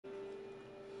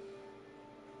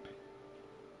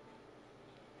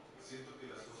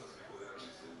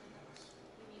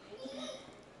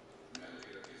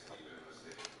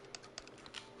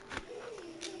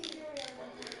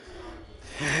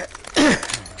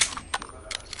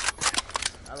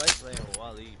I like playing with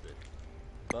Wally, but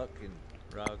Buck and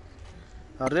Rock.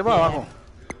 Arriba o abajo.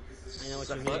 I know what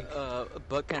you mean.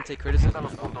 Buck can't take criticism.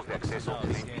 Los puntos de acceso que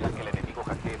impidan que el enemigo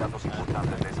hackee datos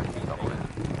importantes de esa computadora.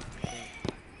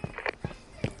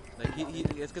 Like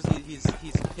it's because he's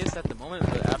pissed at the moment,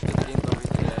 but after the game's over,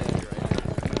 he's like, yeah, you're right.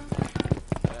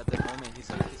 But at the moment, he's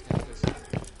kind of pissed.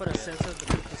 Put a sense of the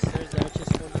stairs that are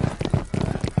just for you.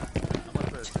 I'm gonna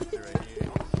put a sensor right here.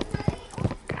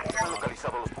 Han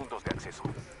localizado los puntos de acceso.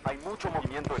 Hay mucho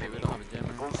movimiento enemigo.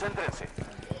 Concéntrense.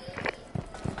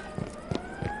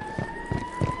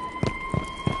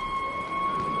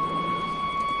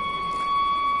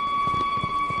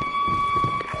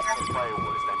 El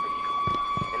Firewall está en peligro.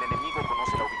 El enemigo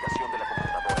conoce la ubicación de la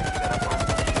computadora y llegará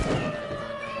pronto.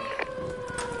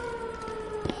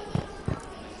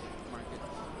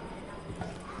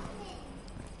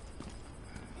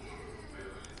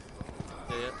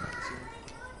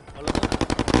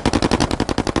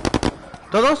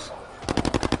 ¿Todos?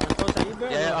 I'm close to you, bro.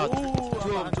 Yeah, Ooh,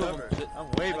 two of them.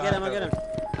 I'm way I behind. get him.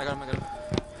 I got him.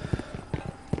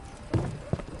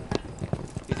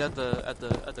 He's at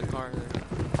the car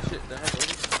there. Shit, the heck,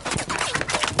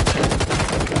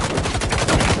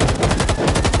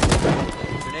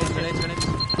 Grenades.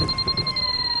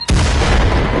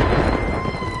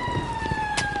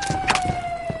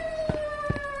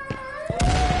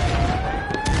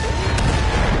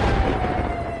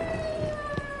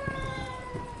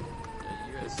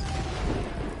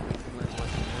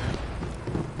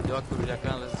 Yo voy a cubrir acá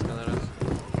en las escaleras.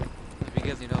 If you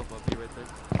guys need help, I'll be right there.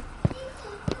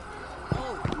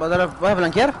 ¿Vas a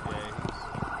flanquear?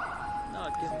 No,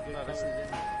 aquí es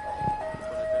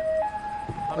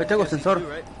Hoy tengo sensor. Let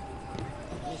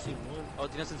me see one. Oh,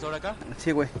 ¿tienes sensor acá?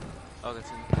 Sí, güey. Okay,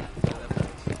 sí.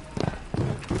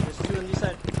 There's two on this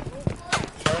side.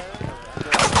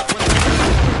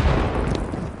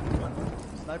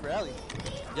 Sniper alley.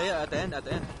 Yeah, at the end.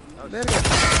 Verga.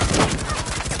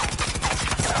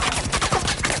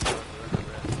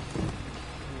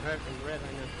 In red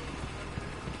right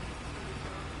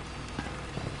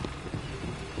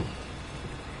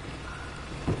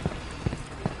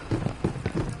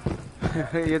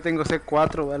now. Yo tengo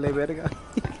C4, vale, verga.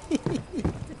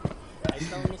 Ahí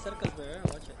está uno cerca, bro.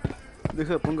 Watch it.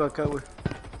 Deja, pongo acá, güey.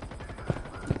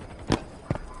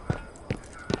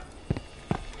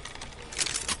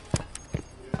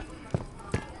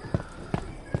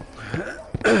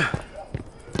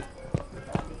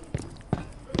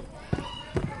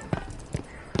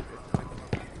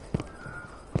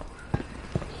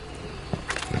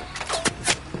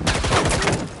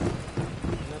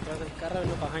 Uno atrás del carro y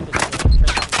uno behind it.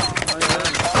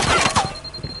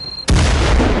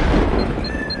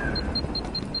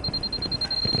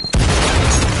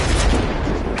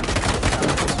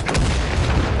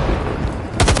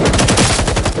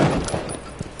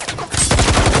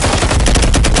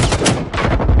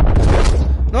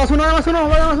 Nada más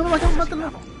uno,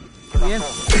 mátalo. Bien.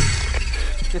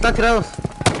 Están tirados.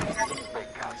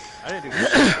 I didn't do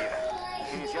good.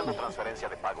 Iniciando transferencia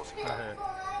de pagos.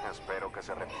 Espero que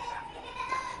se repita.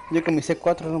 Yo con mi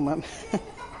C4, no mames.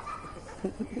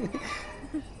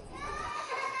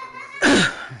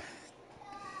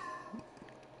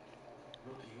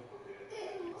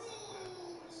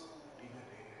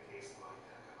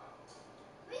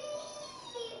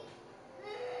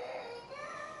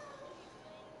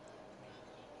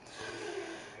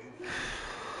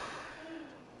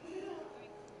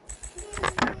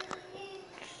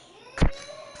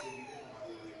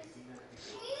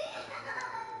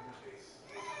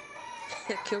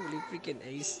 I can't believe freaking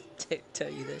Ace tell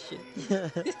you that shit.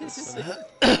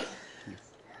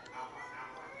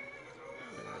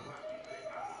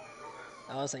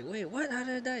 I was like, wait, what? How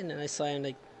did I die? And then I saw him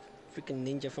like freaking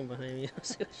ninja from behind me. I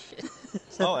was like, oh, shit.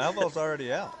 Oh, Alvo's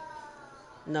already out.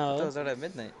 No. That was out at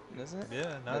midnight, isn't it?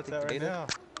 Yeah, no, I it's think out the right beta? now.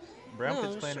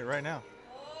 Brownfield's No, playing it right now.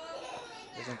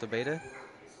 Isn't the beta?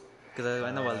 Because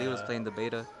I know Wally was playing the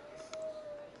beta.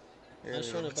 I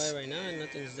was trying to buy right now and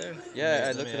nothing's there. Yeah, I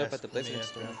Let looked me it up ask- at the let me PlayStation ask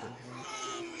store. Brownfield.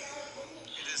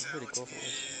 It's pretty cool.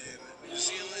 New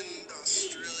Zealand,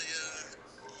 Australia,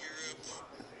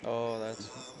 Europe. Oh, that's.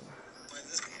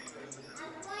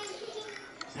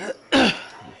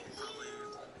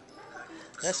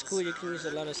 That's cool. You can use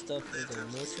a lot of stuff with the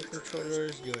motion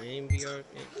controllers, your aim VR.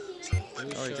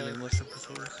 Oh, you can make motion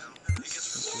controllers.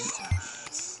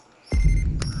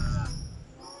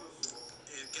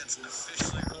 It gets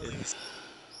officially released.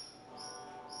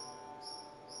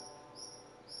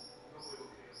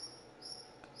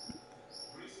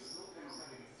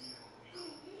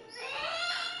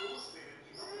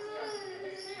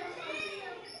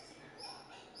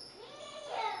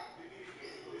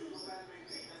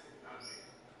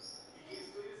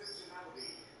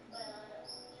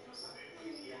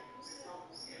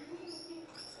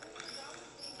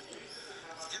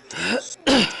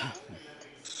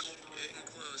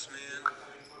 this man.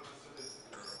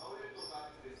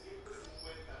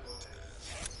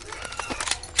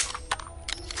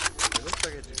 It looks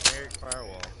like a generic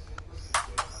firewall.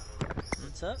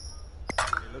 What's up?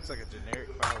 It looks like a generic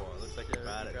firewall. It looks like you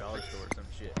buy it at a dollar store or some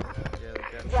shit. Yeah, the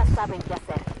graphics. Ya saben qué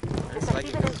hacer. It's like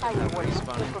Desactiven el it's gonna have firewall,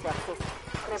 respawning. punto de acceso.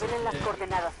 Revelen las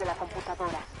coordenadas de la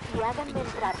computadora y háganme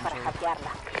entrar para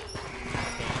hackearla.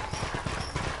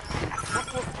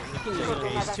 Aquí están.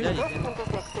 Coordenadas de 2 puntos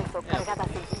de acceso cargadas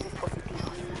en sus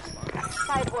dispositivos.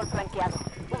 Firewall franqueado.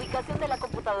 Ubicación de la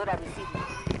computadora visible.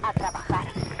 A trabajar.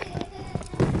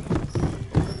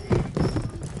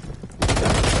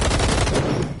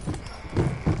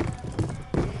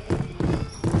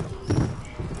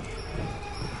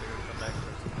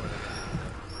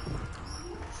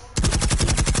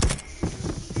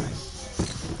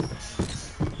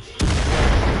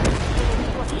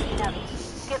 Enemigo asesinado.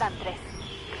 Quedan 3.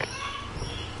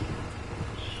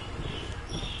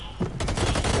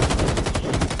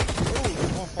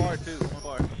 One far too. One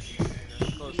far.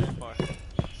 Close and far.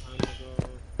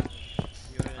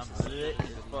 I'm lit as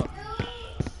fuck.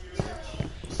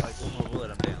 Like one more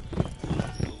bullet, I'm down.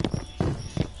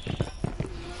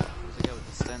 There's a guy with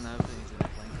the stand up and he's in the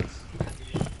blankets.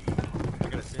 I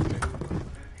got a sister.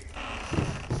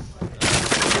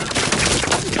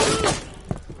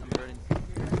 I'm hurting.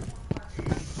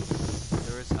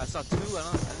 I saw 2. I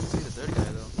didn't see the third guy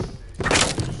though.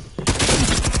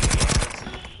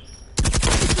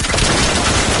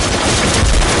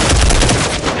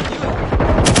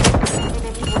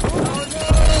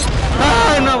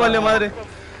 ¡Ay, no, vale madre!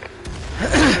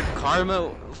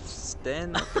 Karma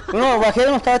stand. Uno, bajé,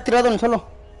 uno estaba tirado en el suelo.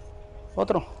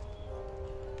 Otro.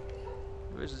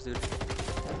 Where's this dude?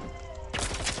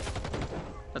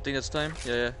 I think that's time.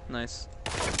 Yeah, nice.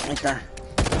 Ahí está.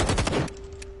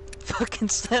 Fucking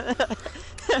stand.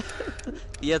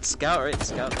 He had scout, right?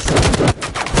 Scout.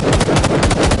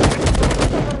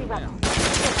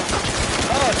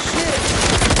 Oh, shit!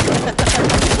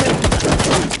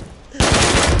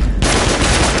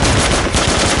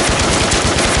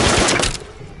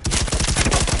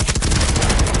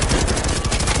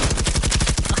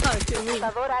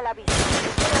 Computadora a la vista.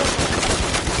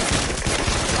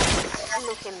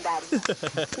 Legendario.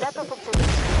 Datos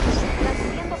obtenidos.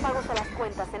 Transfiriendo pagos a las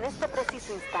cuentas en este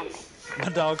preciso instante. My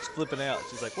dog's flipping out.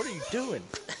 She's like, what are you doing?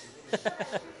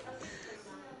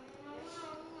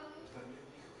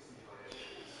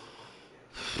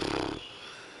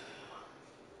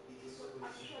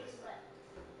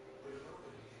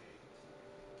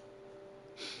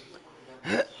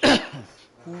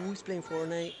 Who's playing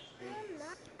Fortnite?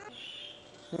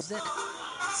 Who's that?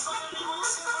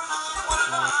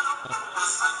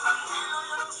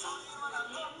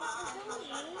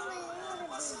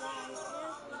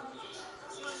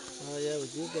 Oh yeah, we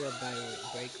do get a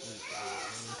break week.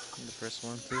 The first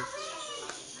one too.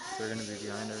 So we're gonna be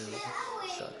behind everything.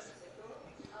 Sucks.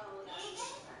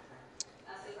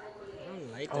 I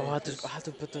don't like that. Oh, I have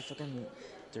to put the fucking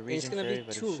the It's region gonna for be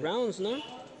everybody. 2 Shit. rounds, no?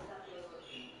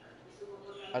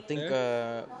 I think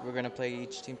we're gonna play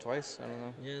each team twice. I don't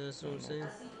know. Yeah, that's what I'm saying.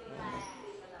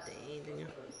 Dang,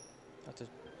 I have to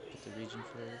put the region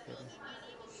for everybody.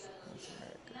 That's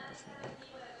America. That's America.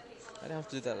 I didn't have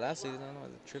to do that last season. I don't know. I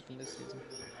was tripping this season.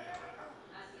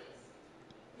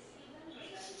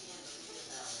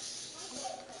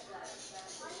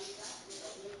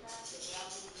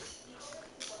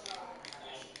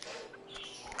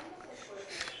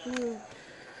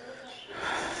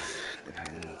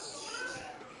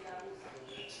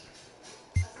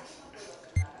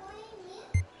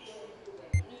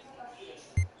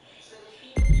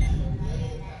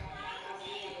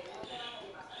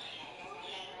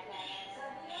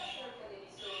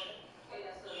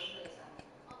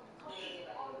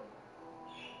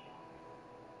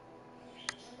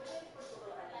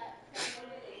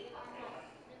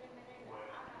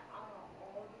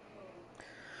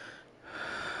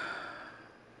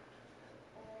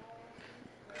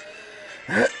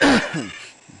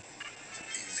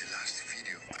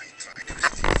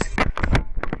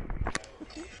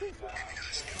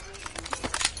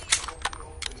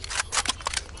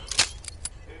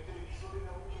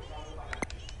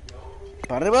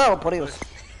 ¿Para arriba o por ellos?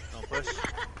 No, push.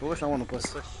 Pues, bueno,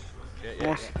 pues. Yeah,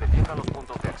 Vamos. Defiendan los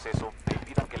puntos de acceso e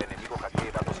impidan que el enemigo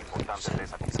hackee datos importantes de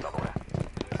esa computadora.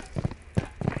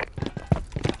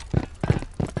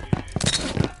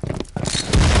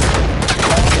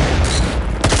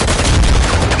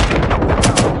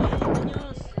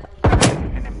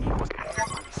 Enemigos en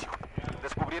colisión.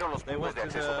 Descubrieron los They puntos went de to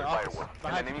acceso the del office. firewall. El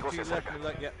Behind enemigo you, se to your left, acerca. to your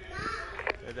left, yep.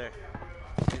 They're there.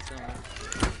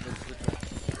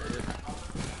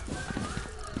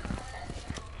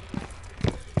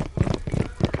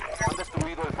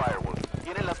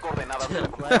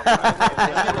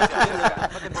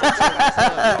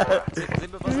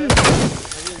 Siempre pasa eso.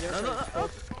 No, no, no.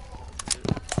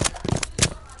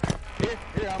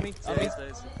 Here, a mí. A mí.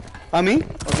 ¿A mí?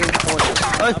 Ok,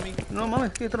 ay, no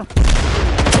mames, ¿qué otro?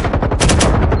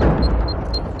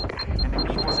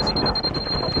 Enemigo asesinado.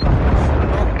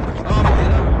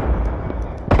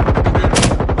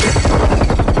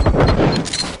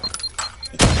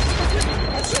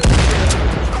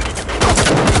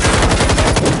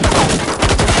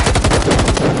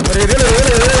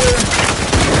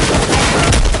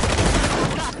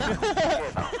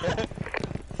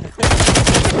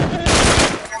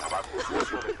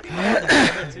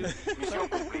 Misión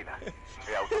cumplida.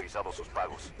 He autorizado sus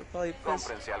pagos.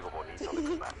 Cómprense algo bonito de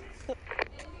tomar.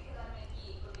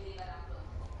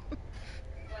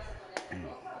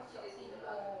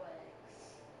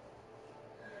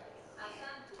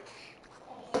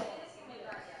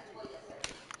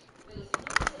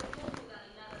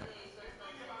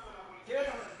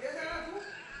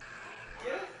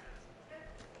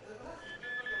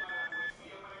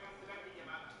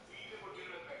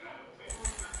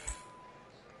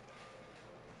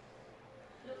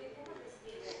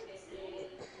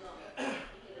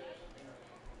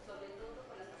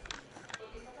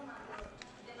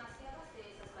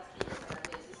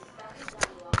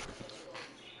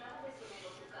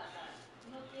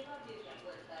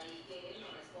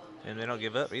 And they don't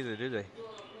give up either, do they?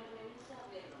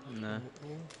 Nah.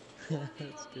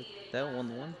 That's good. That won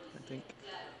the one, I think.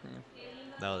 Yeah.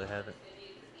 No, they haven't.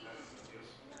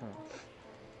 Huh.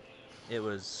 It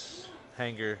was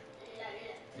Hangar,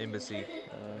 Embassy,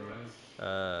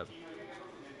 Yeah.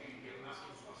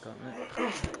 Gauntlet.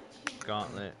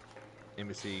 Gauntlet,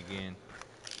 Embassy again,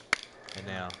 and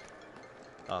now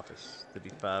Office. To be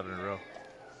 5 in a row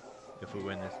if we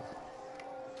win this one.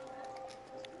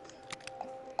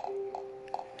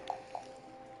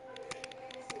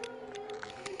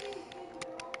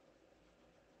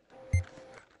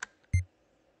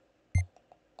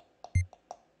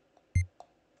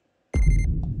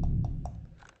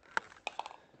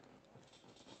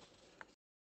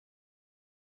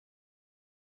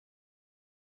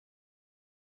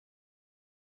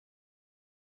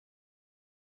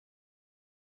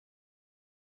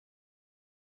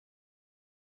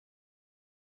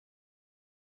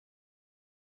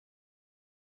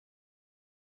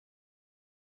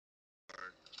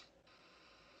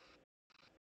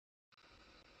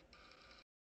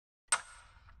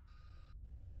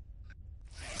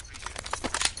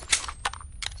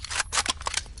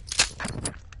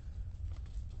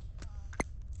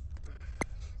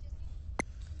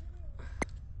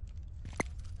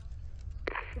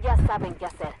 Ya saben qué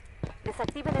hacer.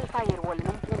 Desactiven el Firewall en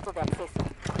un punto de acceso.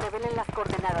 Revelen las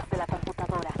coordenadas de la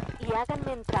computadora y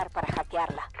háganme entrar para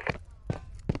hackearla.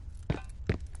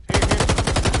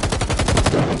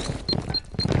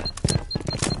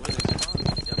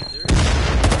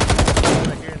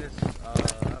 Right here in this, I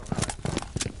don't know.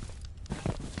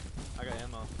 I got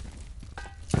ammo.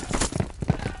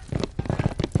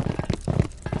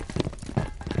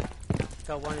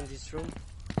 Got one in this room.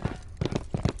 I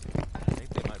think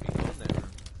they might be going there.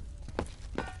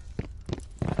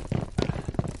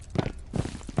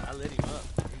 I lit him up.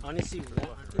 Only see one. I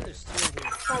think there's two in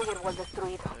here. Firewall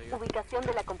destruido. Ubicación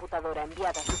de la computadora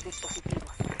enviada a sus dispositivos.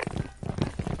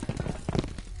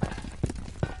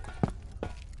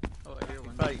 Oh, I hear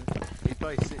one. He's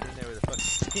probably sitting in there with a fucking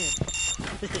tin.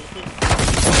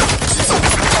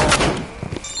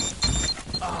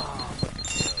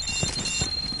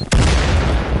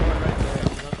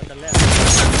 One on the left.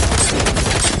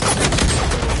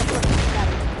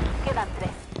 Quedan 3.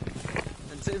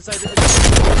 Inside the...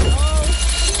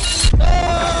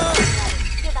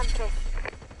 Quedan 3.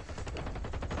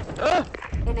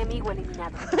 Enemigo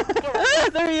eliminado.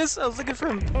 Quedan There he is! I was looking for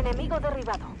him! 3. Enemigo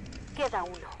derribado. Queda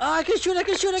 1. Oh, I can shoot! I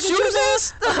can shoot! Shoot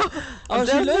this! I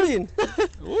was reloading.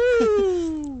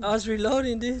 Woo! I was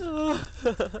reloading, dude.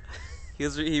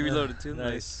 He reloaded too.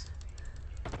 Nice.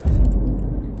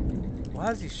 Why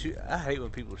does he shoot? I hate when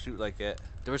people shoot like that.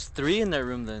 There was 3 in that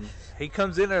room then. He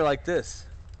comes in there like this.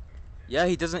 Yeah,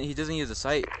 he doesn't use a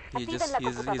sight. He Activen just la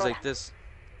he's computadora. like this.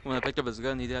 When I picked up his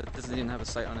gun, doesn't even have a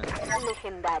sight on it.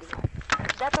 Legendario.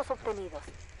 Datos obtenidos.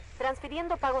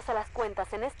 Transfiriendo pagos a las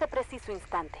cuentas en este preciso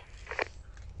instante.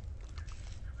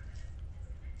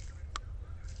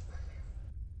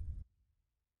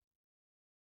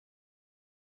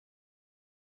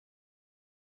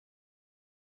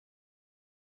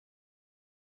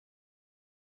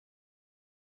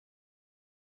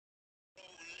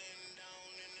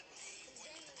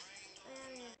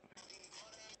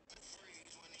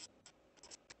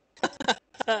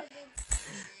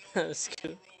 That's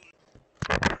cool.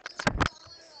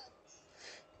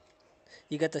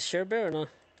 You got the share bear or no?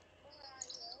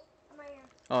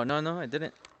 Oh no, I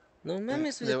didn't. No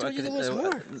mames, I told you there was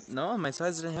more. No, my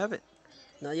size didn't have it.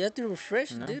 Now you have to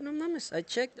refresh, No. dude. No mames. I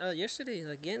checked yesterday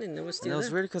again and it was And still it was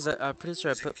there. weird because I'm pretty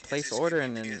sure I put place order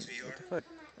and then what the fuck?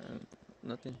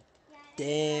 Nothing.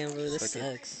 Damn, bro, this Fuck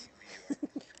it. sucks.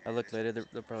 I look later.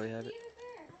 They'll probably have it.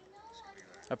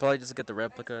 I'll probably just get the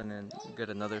replica and then get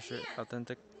another shirt,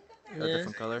 authentic, a Yeah,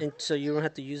 different color. and so you don't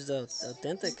have to use the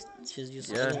authentic. Just use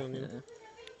the Yeah, other one. You know? yeah.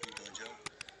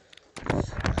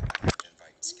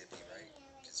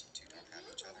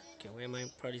 Okay, where my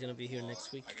party's gonna be here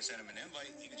next week? I can send him an invite.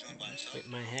 He can join by himself. With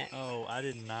my hat. Oh, I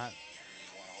did not.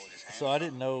 So I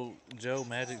didn't know Joe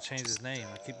Magic changed his name.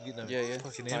 I keep getting a Yeah.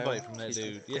 fucking Kyle. invite from that He's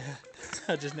dude. Yeah,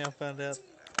 I just now found out.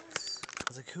 I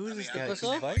was like, who is this guy What's that's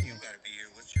up? inviting me? You gotta be here.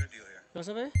 What's your deal here? What's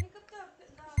up, man?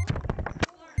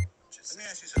 Let me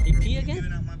ask you something, bro. EP You again?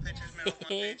 giving out my pictures, man, off my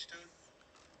page, dude?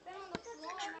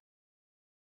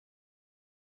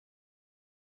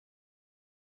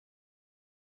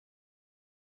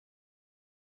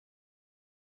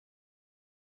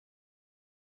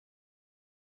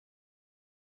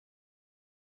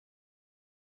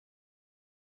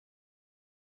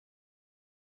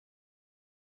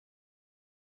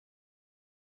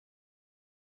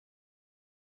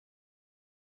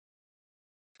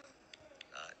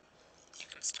 You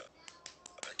can still.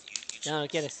 Ya no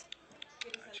quieres.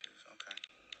 Okay.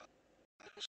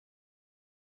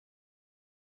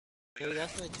 Hey,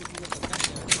 that's why two people from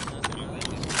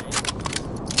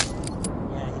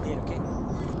Yeah, he did, okay?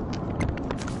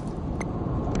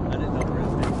 I didn't know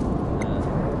Resident.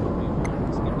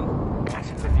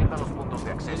 Defienda los puntos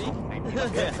de acceso e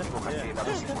impida que el enemigo hackee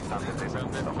datos importantes de esa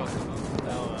computadora.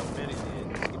 Oh, I bet he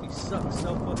did. Skippy sucks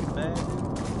so fucking bad,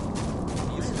 dude.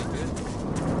 He used to be good.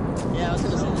 Yeah, I was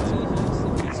gonna say that too.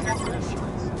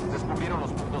 Descubrieron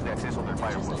los puntos de acceso del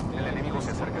firewall. El enemigo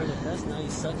se acerca. That's now he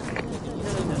sucks. It's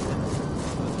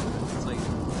like,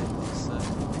 suck.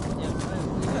 Yeah, bro.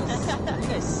 You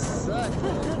guys suck.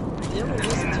 You ever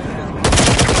listen to him?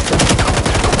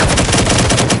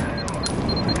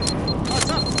 Oh, it's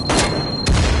up.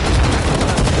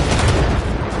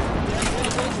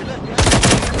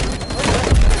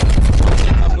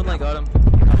 Moonlight got him.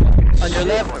 On your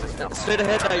left. Straight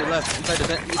ahead now, your left. Inside the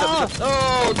vent. Oh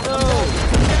no!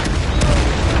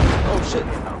 Oh shit.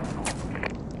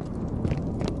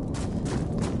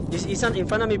 He's in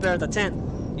front of me, bear, the tent.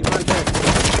 He went there.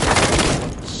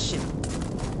 Shit.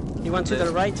 He went to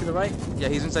the right, Yeah,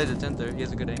 he's inside the tent there. He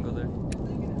has a good angle there.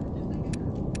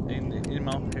 In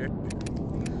my here.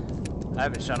 I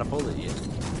haven't shot a bullet yet.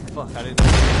 Fuck, I didn't know.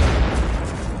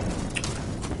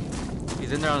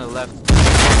 He's in there on the left.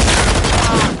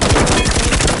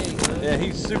 Yeah,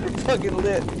 he's super fucking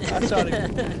lit. I shot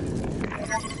him.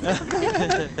 You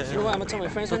know what? I'm gonna tell my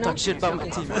friends right now. Talk shit about my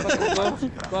team.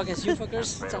 Go against you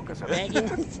fuckers. Talk bagging.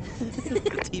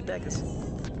 Teabaggers.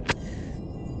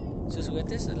 Sus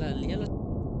juguetes, la liga los.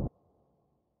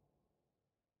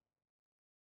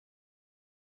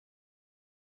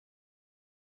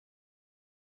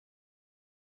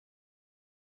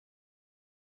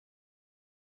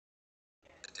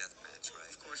 The death match, right?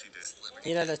 Of course you did.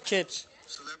 Mira las chips.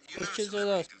 You're Which not a chips are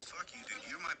celebrity, those? dude. Fuck you, dude.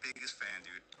 You're my biggest fan,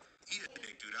 dude. Eat a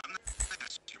dick, dude. I'm not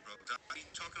you, bro. You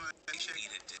talking like that shit?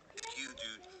 Eat a dick. You,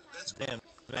 dude. Let's go. Damn,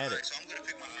 mad Alright, at. so I'm gonna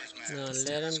pick my first match. No,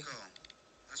 let Let's him. go.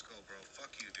 Let's go, bro.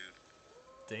 Fuck you, dude.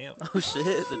 Damn. Oh shit,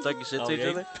 they're talking shit Oh, to each yeah,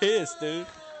 other. he's pissed, dude.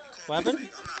 What happened?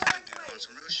 I'm not like, dude. On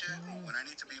some real shit, when I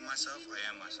need to be myself, I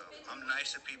am myself. I'm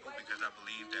nice to people because I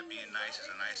believe that being nice is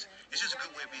it's just a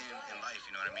good way of being in life,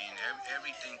 you know what I mean?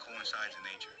 Everything coincides in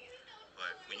nature.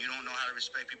 But when you don't know how to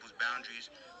respect people's boundaries,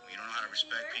 when you don't know how to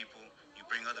respect people, you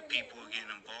bring other people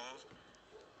getting involved,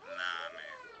 nah,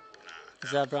 man. Nah.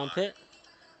 Is that Brown Pit?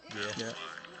 Yeah.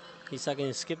 He's talking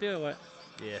to Skippy or what?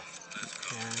 Yeah.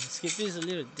 Yeah, Skippy's a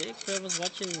little dick, bro. I was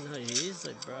watching how he is,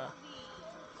 like, bro.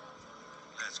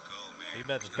 Let's go, man. He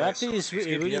about to Brad throw Pitt is a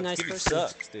really nice Skippy person.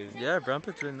 sucks, dude. Yeah, Brown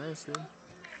Pit's really nice, dude. I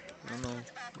don't know.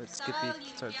 Let Skippy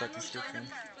start talking shit to him.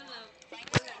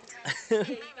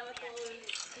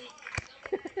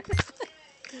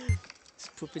 He's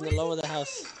pooping all over the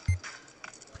house.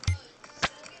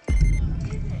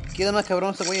 ¿Quién es más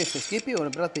cabrón ese güey? ¿Es Skippy o el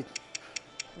Brad Pitt?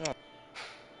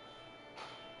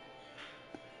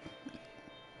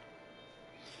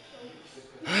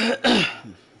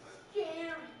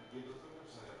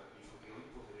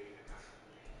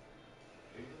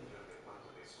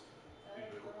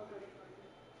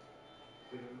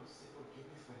 Pero no sé por qué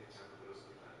me están echando del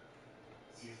hospital.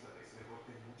 Si esta vez me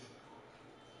porté mucho mejor.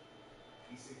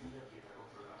 Hice una dieta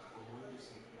controlada como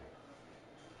ellos querían.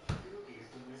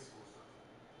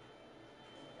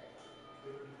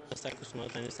 está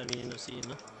acostumbrado también a estar viniendo así,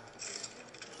 ¿no?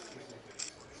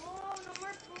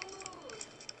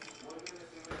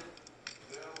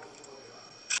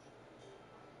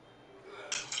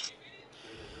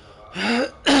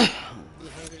 Be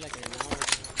hungry like an hour.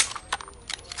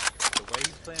 The way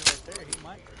he's playing right there, he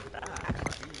might die.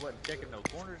 He wasn't checking no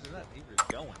corners or nothing. He was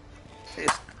going.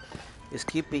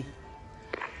 Skippy.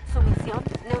 Su misión,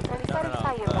 neutralizar el No,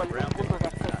 firewall del brown punto de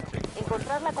ticket. Not acceso, checking corners.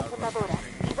 encontrar la computadora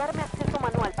y darme acceso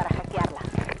manual para hackearla.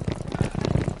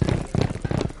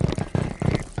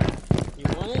 You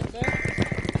want it, guys?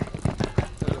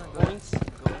 Points.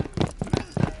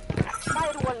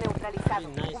 Firewall neutralizado.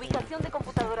 Very nice, Ubicación de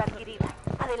computadora adquirida.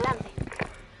 Adelante.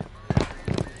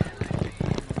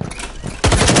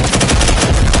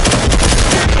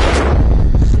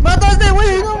 ¡Mataste,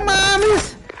 güey! ¡No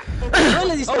mames! No,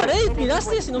 le disparé y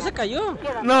miraste si no se cayó.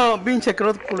 No, pinche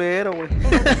crot culero, güey.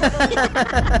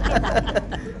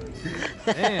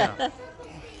 Damn.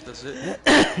 That's it.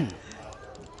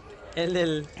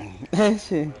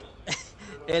 Sí.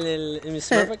 En mi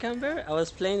server camper, I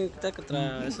was playing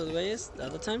contra esos güeyes the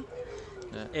other time.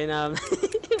 And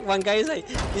one guy is like,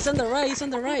 he's on the right, he's on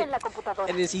the right. En la computadora.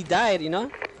 And he died, you know?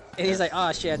 And he's like,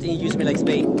 oh shit, I think he used me like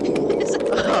bait.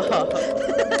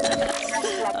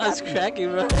 I was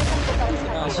cracking, bro.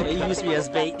 Oh shit, he used me as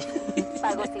bait.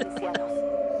 Pagos iniciados.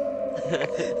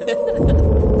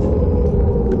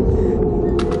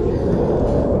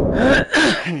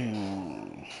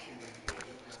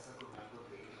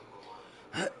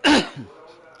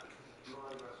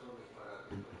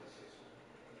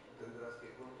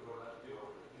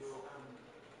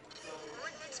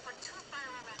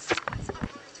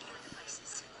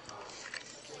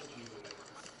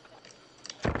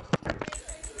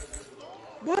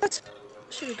 What?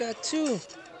 Should've got two.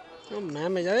 No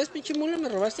mames, ya ves, pinche mula, me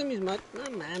robaste mis mat. No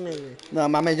mames, güey. No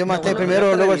mames, yo maté bueno, primero,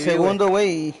 ya te luego el reviví, segundo, güey.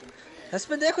 Y... Es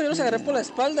pendejo, yo los agarré por la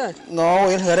espalda. No,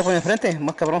 yo los agarré por enfrente.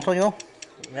 Más cabrón soy yo.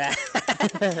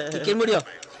 ¿Y quién murió?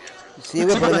 Sí,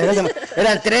 güey, pero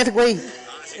eran tres, güey.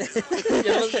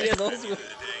 Yo los vi dos, güey.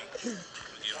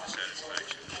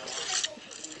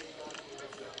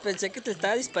 Pensé que te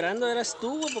estaba disparando, eras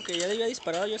tú, güey, porque ya le había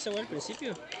disparado yo ese güey al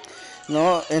principio.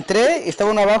 No, entré y estaba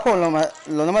uno abajo, nomás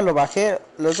lo bajé,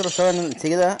 los otros estaban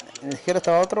enseguida, en la izquierda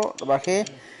estaba otro, lo bajé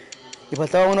y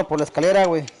faltaba uno por la escalera,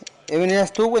 güey. Y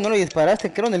venías tú, güey, no le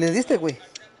disparaste, creo, ni le diste, güey.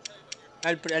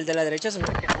 Al de la derecha se me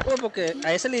cayó, porque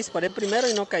a ese le disparé primero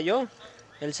y no cayó.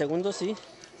 El segundo sí.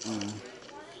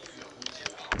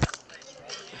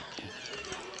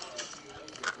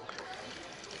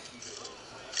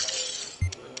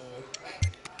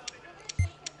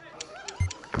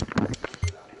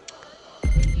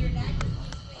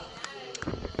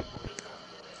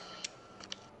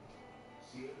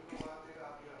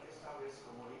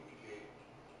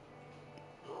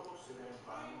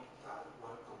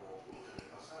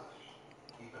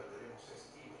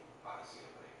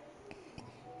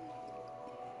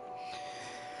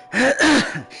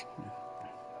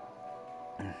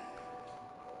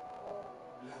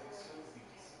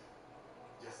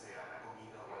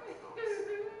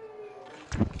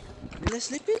 ¿Did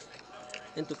sleeping?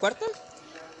 ¿En tu cuarto?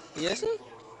 ¿Y eso?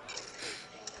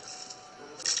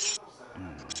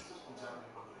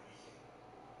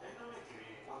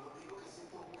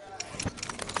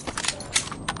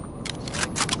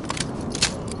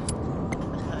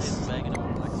 He's banging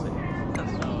him like say.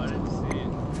 No, I didn't see it.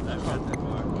 I got that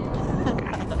far.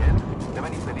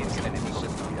 Deben impedir que el enemigo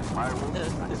destruya el firewall,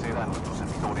 acceda a nuestros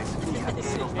servidores y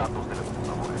hackee los datos de la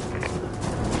computadora.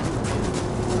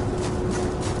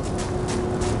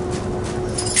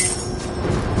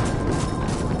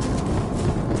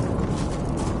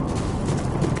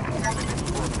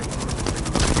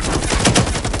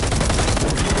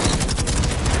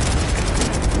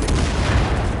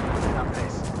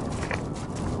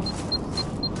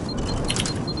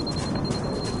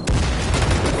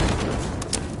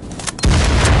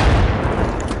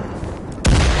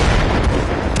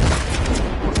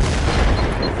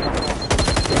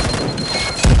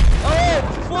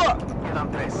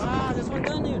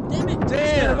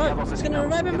 It's gonna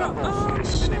revive him, bro. Oh,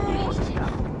 shit.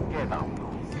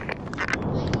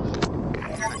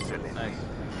 Nice.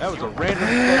 That was a random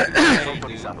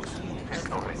fucking thing,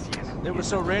 dude. It was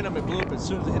so random it blew up as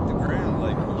soon as it hit the ground,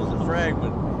 like it was a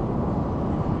fragment.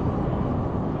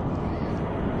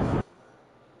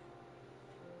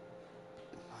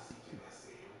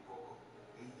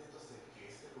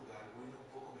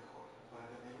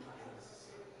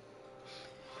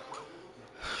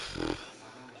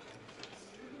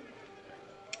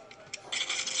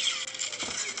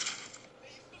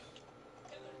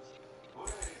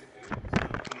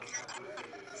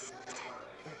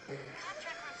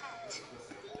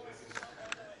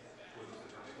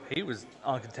 He was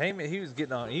on containment. He was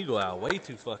getting on Eagle Eye way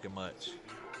too fucking much.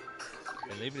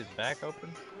 And leaving his back open.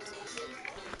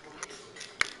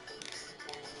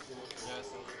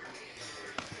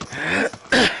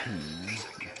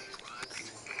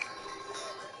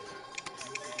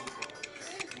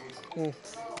 Iceman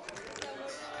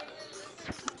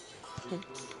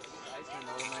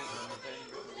all night, defending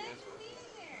versus you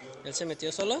guys. ¿Él se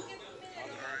metió solo? All the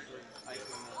guys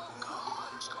were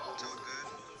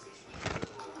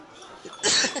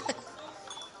Iceman at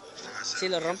the Si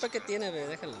lo rompe, ¿qué tiene, ve?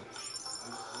 Déjalo.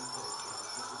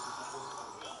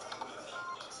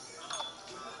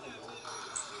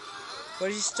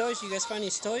 Where's his toys? You guys find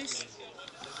his toys?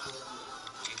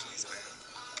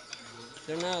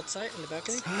 They're not outside in the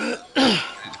balcony? Yep. You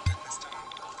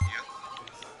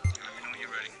let me know when you're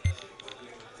ready.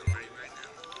 I'm ready right now.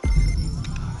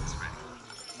 It's ready.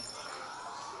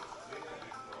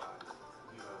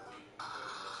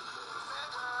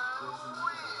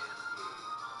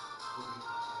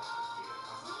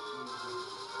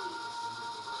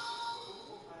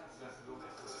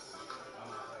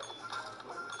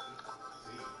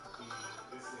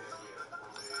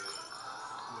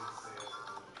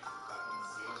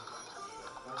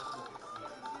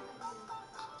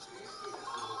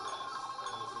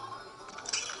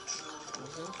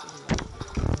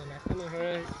 The last time I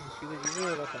heard, she was using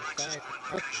it like a bag.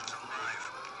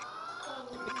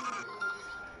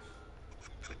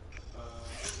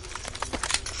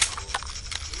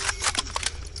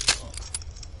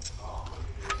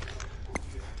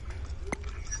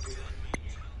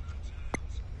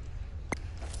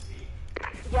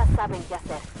 Ya saben qué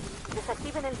hacer.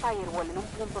 Desactiven el Firewall en un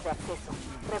punto de acceso.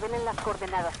 Revelen las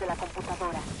coordenadas de la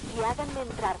computadora y háganme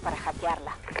entrar para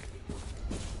hackearla.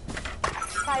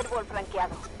 Firewall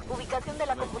franqueado. Ubicación de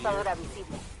la computadora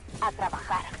visible. A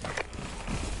trabajar.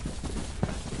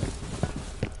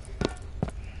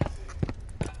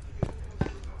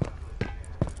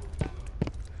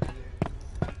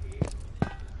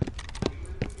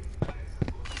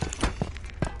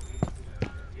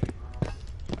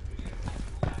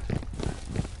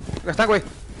 Acá está, güey.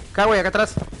 Acá, güey, acá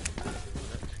atrás.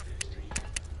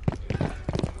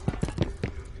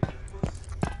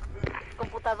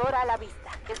 Computadora a la vista.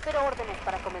 Espero órdenes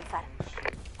para comenzar.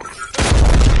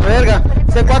 Verga.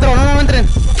 C4, no entren.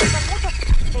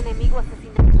 Enemigo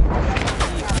asesinado.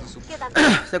 Quedan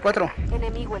dos. C4.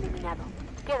 Enemigo eliminado.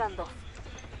 Quedan dos.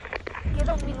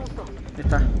 Queda un minuto. Ahí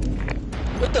está.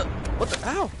 What the?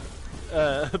 Ow!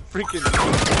 Freaking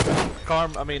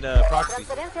proxy.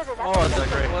 Transferencia de Oh, datos. it's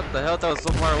like, what the hell? That was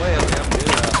so far away. I was like, I'm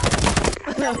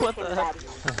good. What the heck?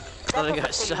 Legendario. Thought I got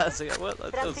Datos shot. I obtenidos. was like, what?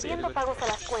 I don't see Transfiriendo anybody. pagos a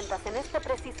las cuentas en este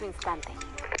preciso instante.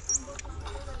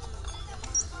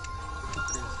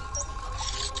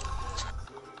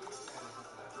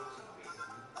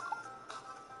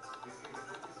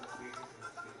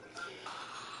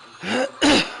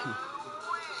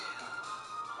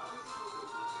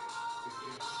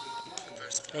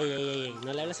 Ey,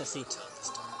 no le hables así.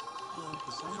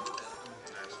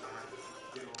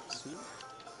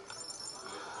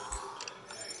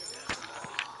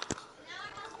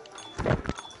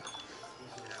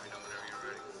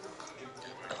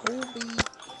 Kobe.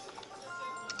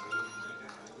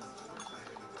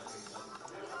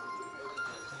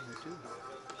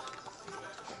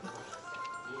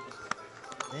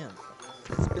 Damn.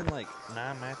 It's been like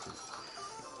 9 matches.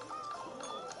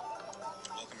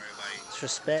 Welcome everybody. It's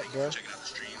respect, bro. Checking out the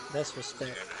stream. That's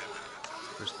respect.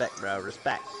 Respect, bro.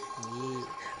 Respect. Yeah.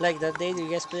 Like that day you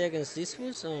guys play against these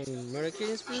fools on Murder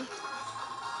Killing Spree,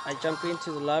 I jumped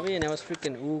into the lobby and I was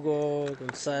freaking Hugo,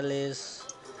 Gonzalez.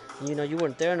 You know, you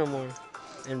weren't there no more.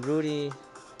 And Rudy.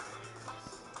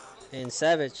 And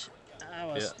Savage.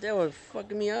 They were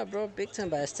fucking me up, bro, big time.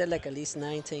 But I stayed like at least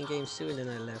 9-10 games too, and then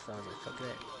I left. I was like, fuck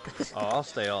that. Oh, I'll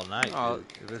stay all night. Oh. Dude.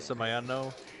 If there's somebody I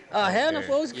know. Oh hell no!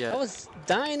 care. I was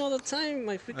dying all the time.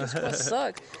 My freaking squad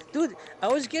sucked, dude. I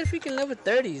always get freaking level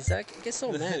 30s. I get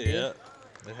so mad, dude. Yeah,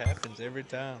 it happens every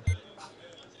time.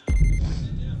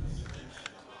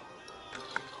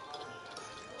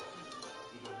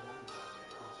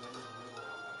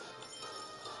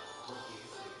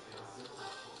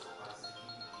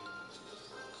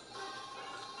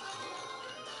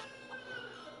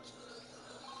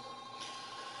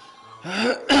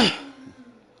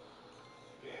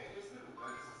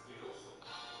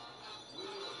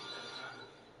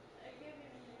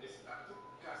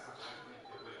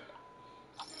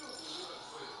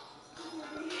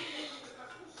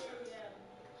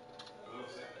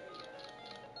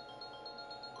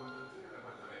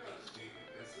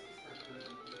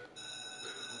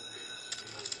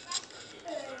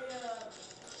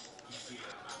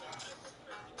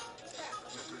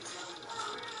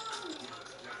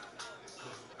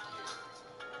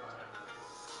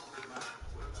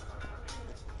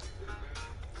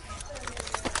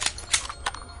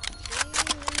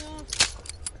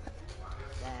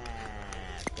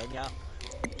 Daniel.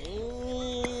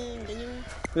 Daniel.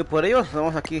 Y por ellos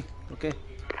vamos aquí. Ok.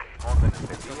 Órdenes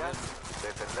del día,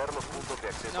 defender los puntos de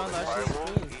acceso No, del no, actually,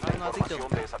 firewall y I la don't know, I think información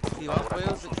de esa the computadora con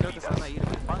juegos sus creo que se van a vidas. ir.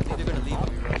 I think they're gonna leave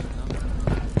when we rush, no?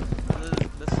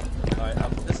 Alright,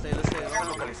 Let's stay. Se han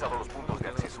localizado los puntos de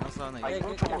acceso. No se van a ir. Hay Hey,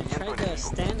 mucho can we try movimiento the enemigo.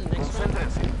 stand the next round?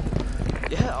 Concéntrense.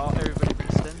 Yeah, everybody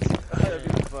extends.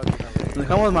 ¿Nos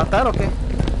dejamos matar o qué?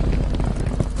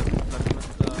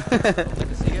 La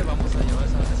que sigue vamos a llevar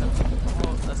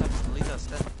esa pistolita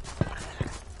stand.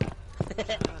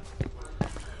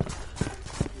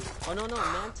 Oh no,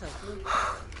 Manta.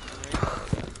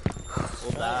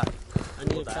 We'll die. I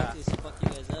need to practice fuck you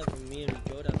guys up and me and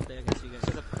Yoda play against you guys.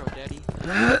 Shut up, Pro Daddy.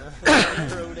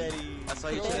 Bro daddy. I saw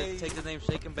you take the name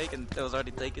Shake and Bake and it was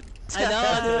already taken. I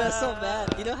know, dude, that's so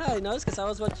bad. You know how I noticed? Because I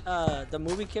was watching, the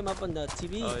movie came up on the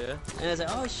TV. Oh yeah? And I was like,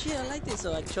 oh shit, I like this.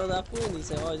 So I showed up and he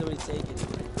said, oh, it's already taken.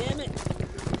 Damn it.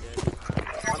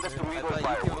 Han destruido el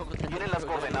firewall. Tienen las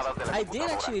coordenadas de la I did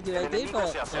actually do it. I El did, enemigo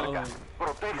but se acerca.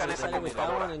 Protejan I esa started with that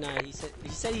one computadora. and he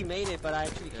said he made it, but I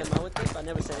actually came out with it, but I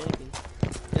never said anything.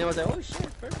 And I was like, oh shit,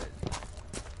 perfect.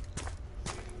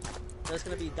 So it's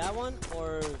gonna be that one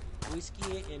or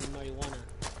whiskey and marijuana.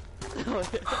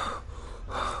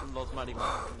 Los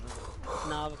marihuanos.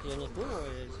 No, porque yo no fumo,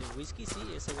 güey. El whisky sí,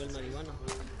 ese güey el marihuana.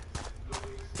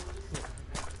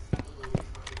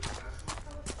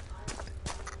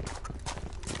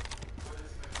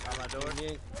 Amador.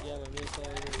 Bien, yeah, but me so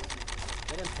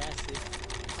let him pass it.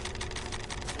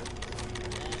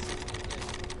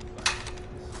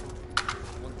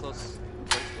 One close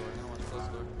door. No, one close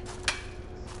door.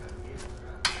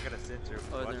 I got a sensor.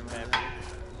 Oh, Watch never the mind. map.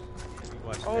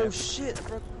 Watch the Oh map. shit! I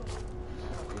broke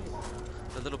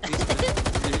the little piece. You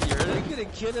heard You it? could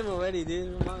have killed him already,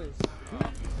 dude. No mames.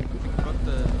 Broke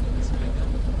the screen.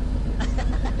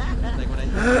 Like when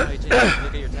I change,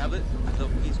 look at your tablet, the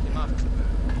little piece came off.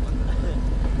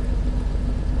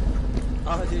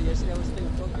 Oh, dude, yesterday I was playing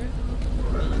poker.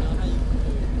 And you know how you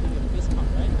do your fist pump,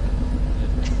 right?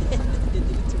 They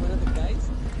did it to one of the guys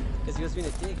because he was being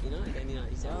a dick, you know. And then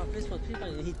he said, "Oh, fist pump,"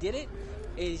 and he did it.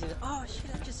 And he said, "Oh shit,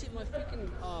 I just hit my freaking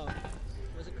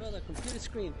what's it called? A computer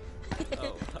screen."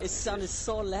 It sounded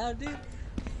so loud, dude.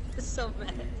 It's so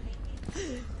bad.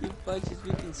 He punched his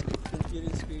freaking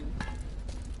computer screen.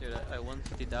 Dude, I won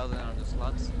 50,000 on the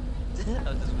slots. I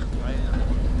was just trying.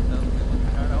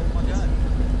 Oh my god.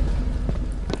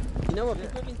 You know what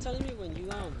people have been telling me when you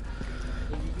use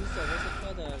the what's it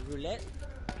called, the roulette?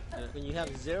 When you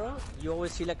have 0, you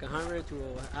always feel like 100 to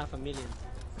half a million.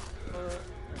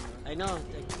 I know,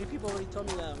 like 3 people already told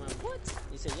me that. I'm like, what?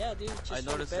 He said, yeah, dude, just I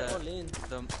noticed bet that all in.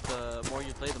 the more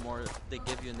you play, the more they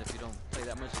give you, and if you don't play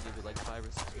that much, they give you like 5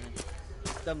 or 6 grand.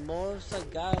 The most I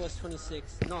got was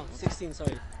 26. No, 16,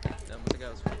 sorry. That the guy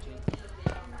was 14.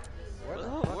 Where the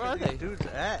Oh, fuck where are are these they? dudes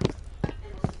at?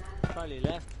 Probably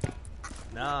left.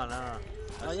 No.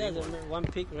 Oh, yeah, there's one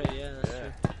pick right, yeah, that's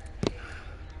true.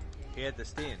 He had the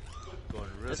stand going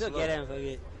real Let's slow. go get him, fuck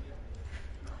it.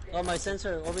 Oh, my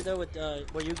sensor over there with,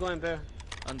 where you going, Bear?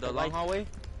 On the The long right- hallway?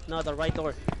 No, the right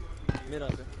door. Middle,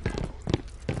 Bear.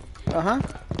 Ajá.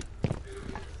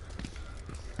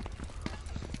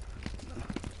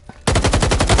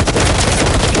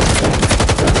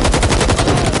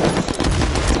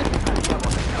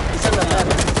 It's on the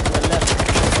left. On the left.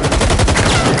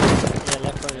 Yeah,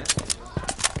 left corner.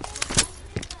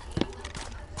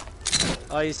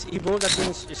 Oh, he moved that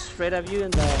thing straight at you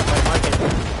in the market.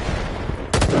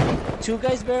 2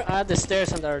 guys there are at the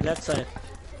stairs on our left side.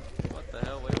 What the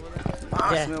hell? Way over there?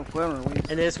 Ah, Yeah. se me fueron, güey.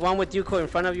 And there's one with Yuko in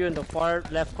front of you in the far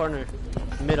left corner.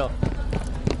 Middle.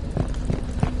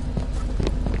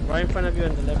 Right in front of you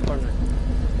in the left corner.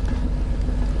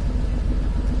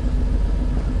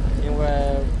 And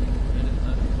we're...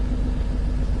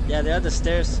 Yeah, they're at the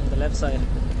stairs on the left side.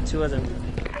 2 of them.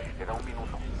 Queda un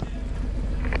minuto.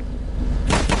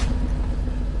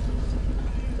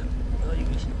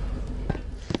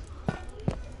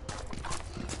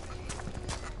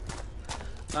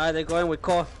 Alright, they're going with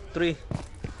call. 3.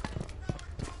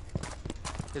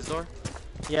 His door?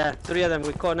 Yeah, 3 of them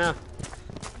with call now.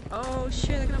 Oh shit,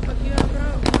 they're gonna fuck you up, bro.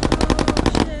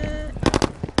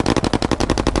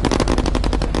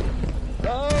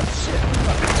 Oh shit.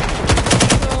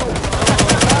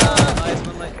 Nice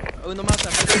one, like. Uno más,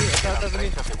 atrás de mí.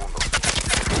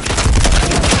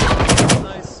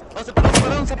 Nice. Oh, se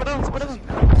pararon.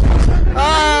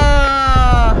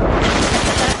 ¡Ah!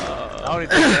 I don't even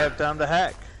think they have time to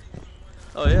hack.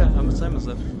 Oh yeah, how much time is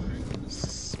left?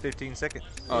 It's 15 seconds.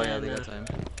 Oh yeah, they got time.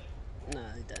 Nah,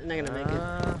 they're not gonna make it.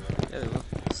 Yeah, they will.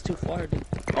 It's too far, dude.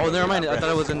 Oh, never mind. I thought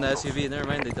it was in the SUV. Never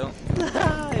mind, they don't.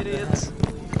 Idiots.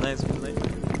 Nice one, nice.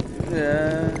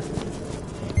 Yeah.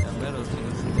 Metal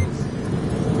chingos.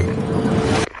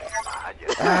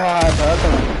 Ah,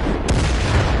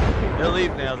 They'll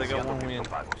leave now. They got one win.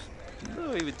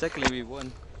 No, even technically we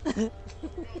won.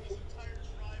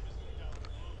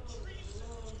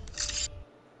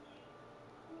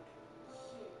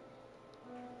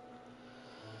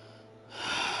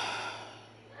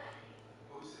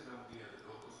 Hoy será un día de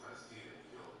locos para Steven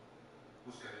y yo.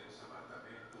 Buscaremos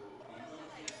apartamento y luego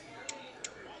fiesta y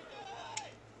terapeuta.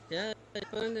 Yeah,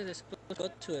 finally they're supposed to go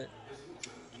to it. Es mucho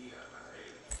de un día para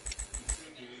él. Y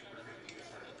sé que él preferiría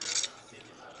estar en casa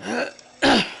haciendo nada.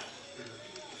 Pero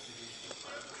tiene que hacer esto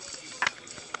para Pachis y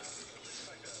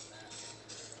las demás personas.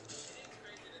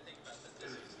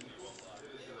 Eres mi hijo.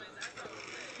 Eres el administrador de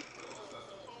aquí.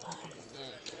 ¿Cómo estás?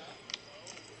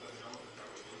 Estacionamos el carro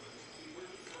aquí.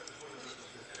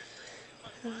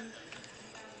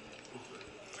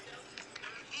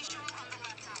 Sí, voy a hablar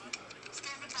con César. Justo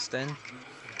aquí. Sten?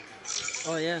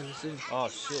 Oh yeah, this is, Oh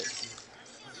shit.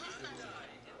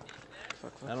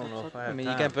 I don't know if I have I mean,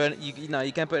 time. you can't put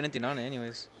you can't put anything on it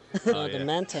anyways. Oh, the yeah.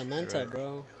 Manta, Right.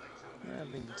 bro. Yeah, I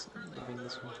think this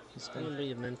one. It's I Sten. remember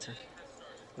your Manta.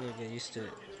 You need to get used to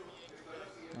it.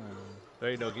 There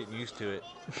ain't no getting used to it.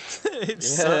 Yeah,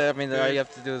 sucks, I mean, all dude. you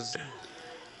have to do is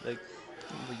like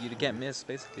you can't miss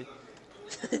basically.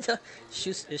 It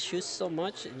shoots so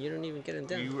much and you don't even get it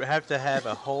down. You have to have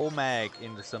a whole mag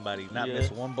into somebody, not Yeah.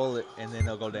 miss one bullet, and then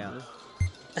they'll go down.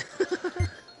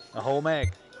 A whole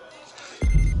mag.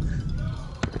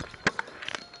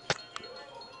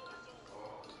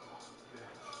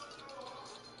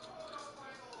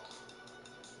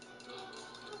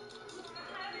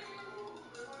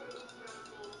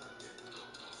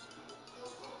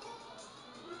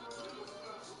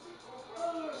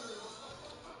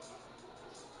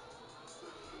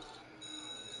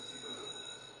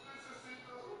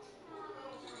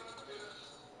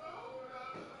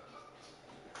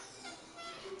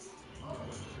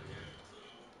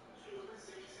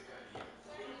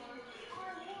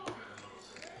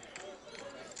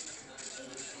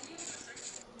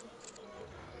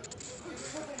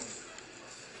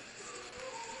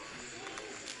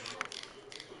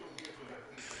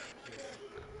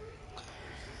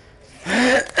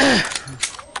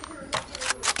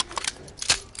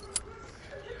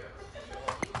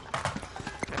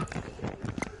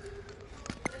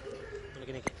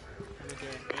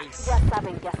 Ya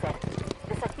saben qué hacer.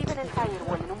 Desactiven el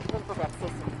Firewall en un punto de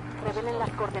acceso. Revelen las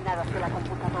coordenadas de la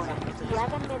computadora y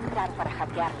háganme entrar para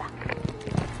hackearla.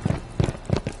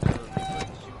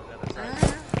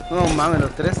 No mames,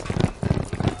 los tres.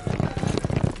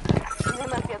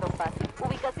 Demasiado fácil.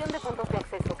 Ubicación de puntos de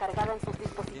acceso cargada en sus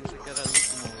dispositivos.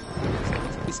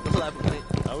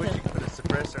 I wish you could put a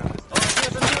suppressor on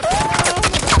this.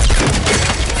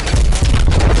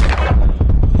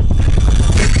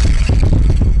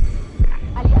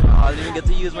 I didn't even get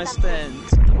to use my stand.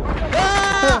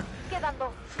 Quedan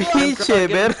dos. Pinche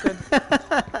ver.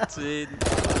 Sí.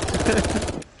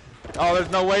 Oh, there's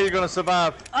no way you're gonna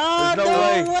survive. Oh, There's no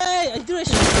way. I do that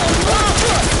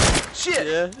shit. Shit.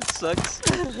 Yeah, it sucks.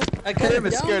 I got Him it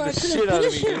it down, scared but I the couldn't shit out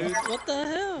of finish me, it. dude. What the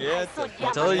hell? Yeah,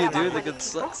 I'm telling you, dude, like it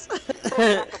sucks.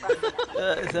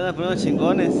 Se van a poner unos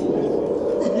chingones.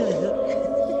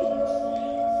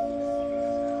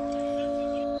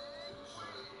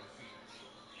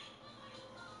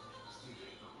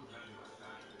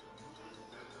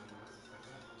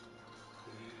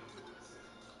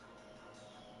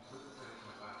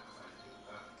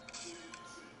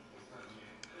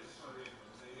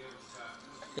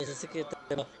 Pensaste que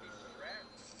te lo...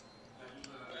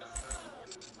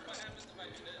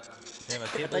 Damn, I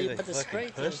thought can't you believe put they the fucking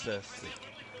spray pushed us.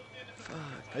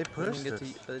 They I pushed us.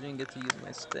 didn't get to use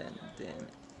my stand. Damn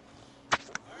it.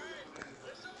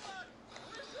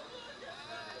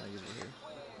 I'll use it here.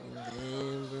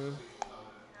 Damn, bro.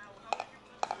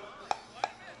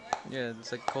 Yeah,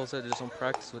 it's like Cole said, there's no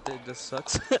practice with it. It just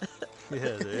sucks. Yeah,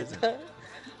 there isn't. Let me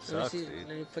Sucks, see. dude.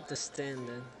 Let me put the stand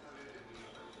then.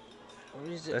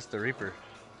 Where is it? That's the Reaper.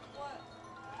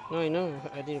 No, I know.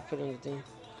 I didn't put it on the thing.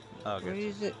 Oh, Where good.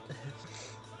 is it?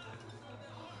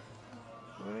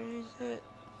 Where is it?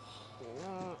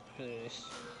 No, here it is.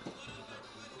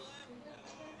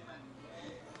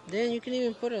 Then you can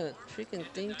even put a freaking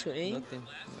thing to aim. Nothing.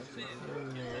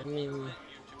 I mean,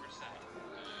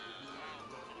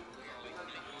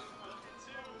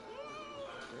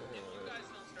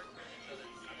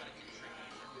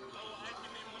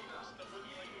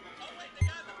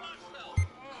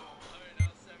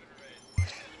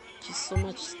 just so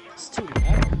much. It's too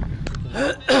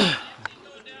loud.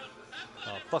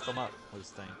 Oh, fuck them up with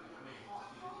this thing.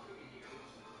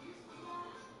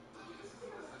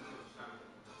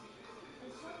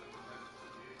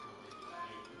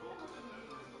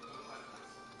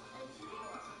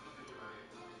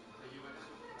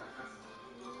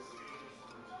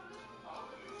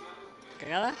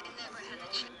 cagada?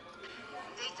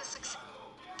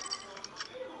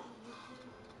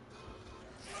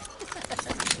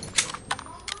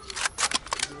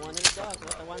 You wanted a dog,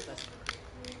 what aguantas?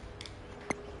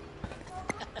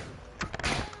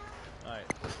 Alright.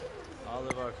 All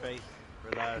of our faith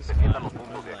relies Defiendan on los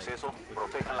puntos de moonlight. acceso,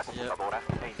 protejan la computadora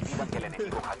e impidan que el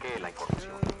enemigo hackee la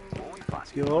información. Muy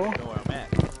fácil. Yo. Know where I'm at.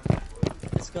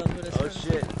 Let's go, let's Oh go.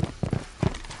 shit.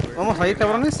 Vamos a ir,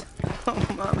 cabrones. No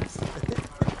mames.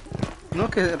 No,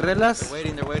 que relas. They're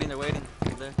waiting.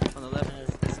 There, on the left.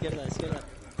 Izquierda, izquierda.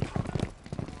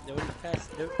 They already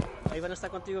passed. Ahí van a estar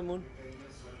contigo, Moon.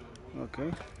 Ok.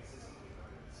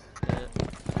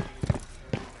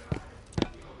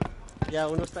 Ya,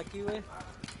 uno está aquí, güey.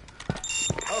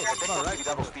 Detecto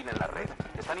actividad hostil en la red.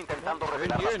 Están intentando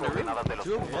revelar las coordenadas de los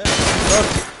puntos.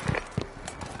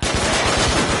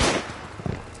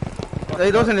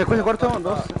 Hay dos en el coche cuarto,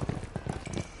 dos.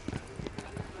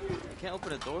 You can't open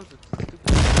the doors with this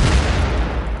stupid.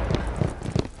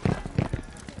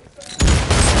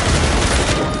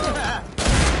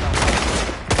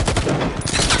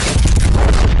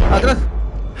 Atrás.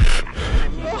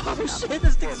 Oh shit,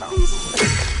 this thing's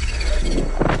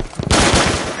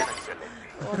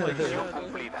Oh my god.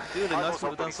 Cumplida. Dude, the Vamos knocks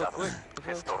me down so autorizados. quick.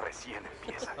 Esto recién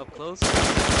empieza. Up close.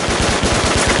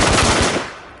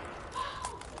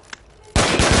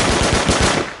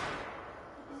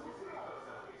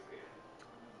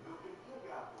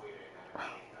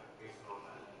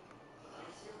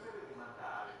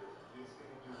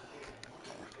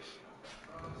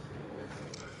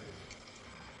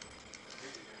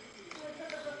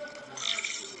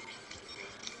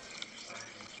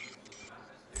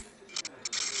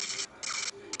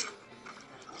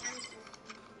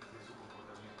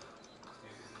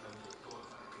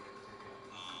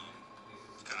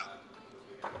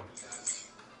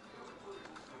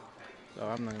 Oh,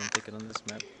 I'm not even thinking on this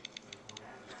map.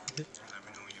 Let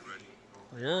me know when you're ready.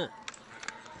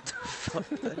 Why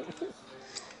not?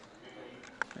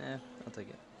 Yeah, I'll take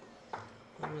it.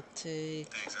 I'm gonna take.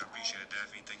 Thanks, I appreciate it,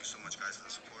 Daffy. Thank you so much, guys, for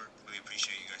the support. Really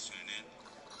appreciate you guys tuning in.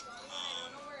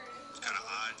 It's kind of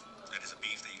odd that it's a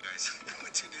beef that you guys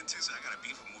tuned into, so I got a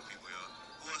beef with more people, yo.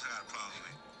 Who else I got a problem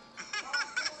with?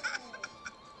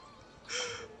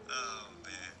 Oh,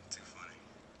 man, too funny.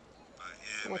 But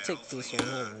yeah, I'm gonna man, take hopefully, this one.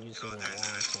 I haven't used it in a that's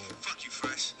long nice. time. Fuck you,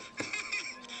 Fresh.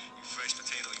 You fresh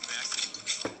potato, you bastard.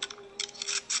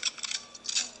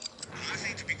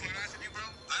 Honestly, to be quite honest with you, bro,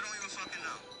 I don't even fucking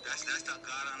know. That's the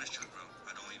God honest truth, bro.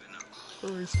 I don't even know.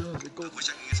 I wish I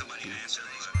could get somebody to answer,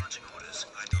 but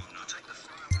I don't know. Take the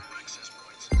firewall access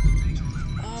points.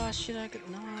 Oh shit, I could.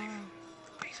 No.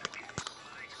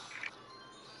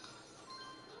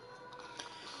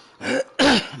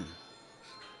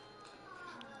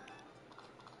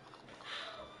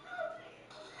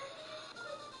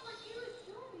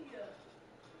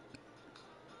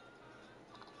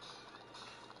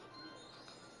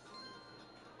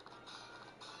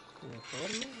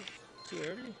 Too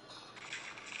early.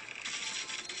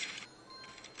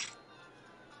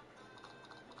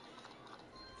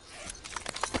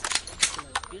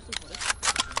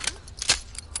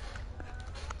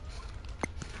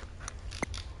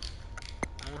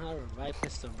 I don't have a revive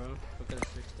pistol, bro. We're gonna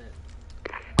fix that.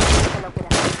 La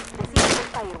operación. Reciban un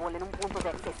Firewall en un punto de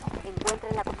acceso.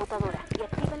 Encuentren la computadora y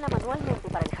actívenla manualmente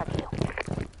para el hackeo.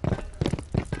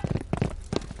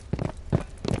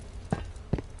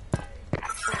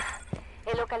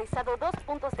 He localizado 2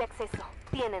 puntos de acceso.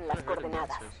 Tienen las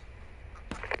coordenadas.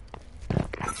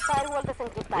 Firewall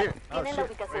desencriptado. Here. Oh, Tienen la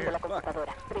shit. ubicación Right de la here. Fuck.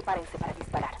 computadora. Prepárense para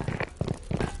disparar.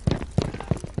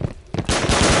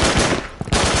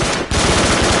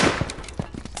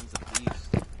 He's a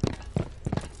beast.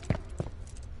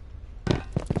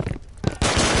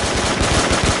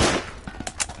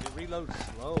 It reloads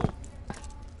slow.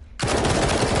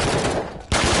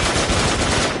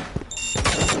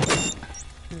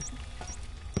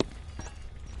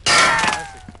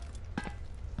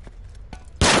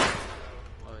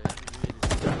 Oh yeah, he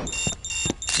really is.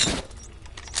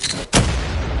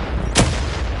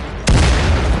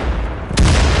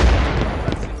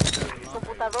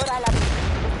 Computadora a la vista.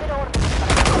 Espero órdenes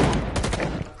para disparar.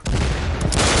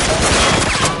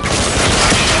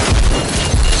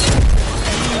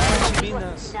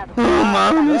 Eliminado. No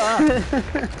mames.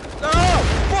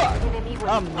 Enemigo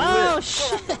I'm eliminado. lit.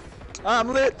 Shit.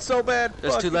 I'm lit so bad.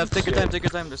 There's two Fucking left. Take your shit. time. Take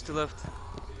your time. There's two left.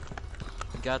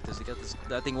 You got this. You got this.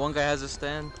 I think one guy has a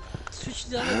stand. Switch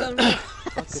the other gun, bro.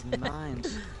 Fucking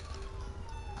mines.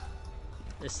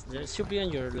 There should be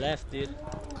on your left, dude.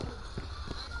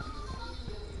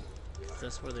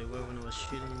 That's where they were when I was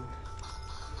shooting.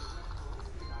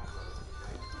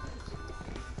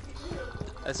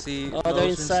 I see. Oh, they're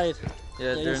motions. inside.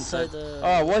 Yeah, they're inside. the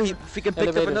Oh, what? He freaking picked up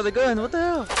elevators. another gun. What the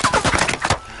hell?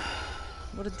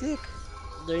 What a dick.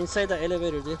 They're inside the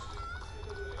elevator, dude.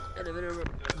 Elevator room.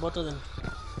 Both of them.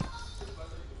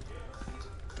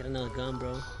 Get another gun,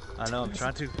 bro. I know, I'm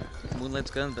trying to.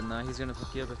 Moonlight's gun, but nah, he's gonna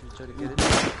fuck you up if you try to get it.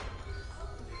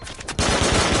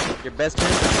 Your best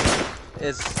chance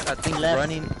is, I think, Left.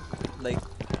 running, like,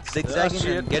 zigzagging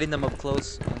and getting them up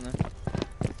close.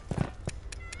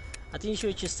 I think you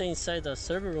should just stay inside the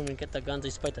server room and get the gun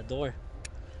despite the door.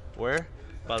 Where?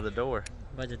 By the door.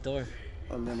 By the door.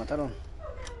 Donde mataron.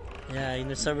 Yeah, in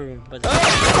the server room. But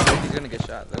He's gonna get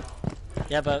shot, though.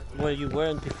 yeah, but where you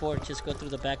weren't before, just go through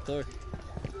the back door.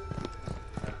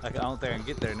 I don't think I can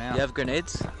get there now. You have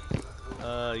grenades?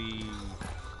 I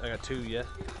got 2, yeah.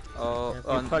 Oh,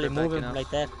 Yeah, you probably move him out. like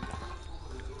that.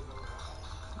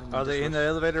 Are they in the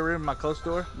elevator room, my close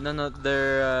door? No, no,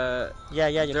 they're Yeah,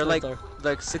 your they're closed like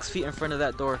door. 6 feet in front of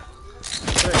that door.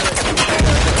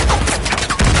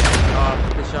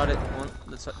 They shot it.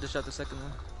 They shot the second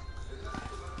one.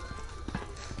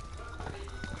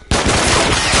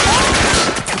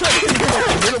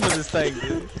 Middle of this thing,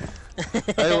 dude.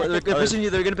 They're gonna push you.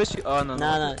 They're gonna push you. Oh no, no.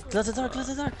 Nah. Close the door, close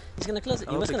the door. He's gonna close it.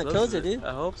 I You hope was it gonna close it, dude.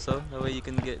 I hope so. That way you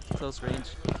can get close range.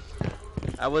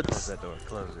 I would. Close that door,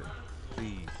 close it.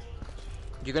 Please.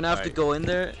 You're gonna have to Alright. go in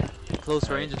there, close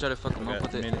Alright. range, and try to fuck him Okay, up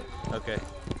with it. minute. Okay.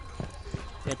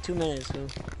 Yeah, 2 minutes, bro.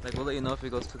 Like we'll let you know if he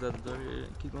goes to the other door. Yeah,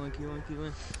 keep going, keep going, keep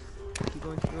going. Keep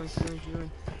going, keep going, keep going, keep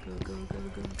going. Go, go, go,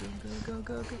 go, go, go, go,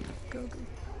 go, go, go.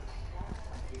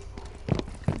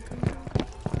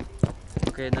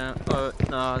 Okay, now,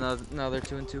 now they're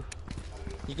 2 and 2.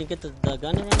 You can get the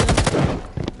gun around there?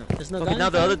 No. There's no Okay, gun. now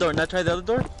in the other front? door. Now try the other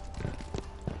door.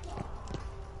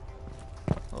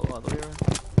 Oh, all the way around.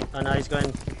 Oh, no, he's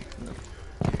going. No.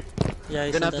 Yeah,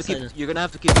 he's You're gonna on have to that keep. side. You're gonna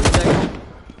have to keep doing that.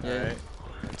 Yeah. Alright.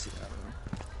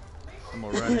 I'm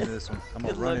gonna run into this one. I'm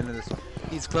gonna Good run luck. Uh, into this one.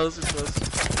 He's close. He's close.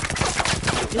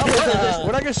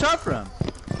 Where'd I get shot from?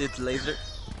 It's laser.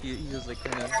 He was like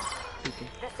kind of peeking.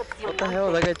 What the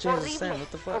hell? That guy changed his sound.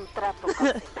 What the fuck?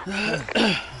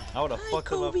 I would've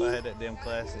fucked him up if I had that damn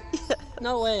classic.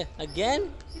 No way.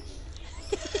 Again?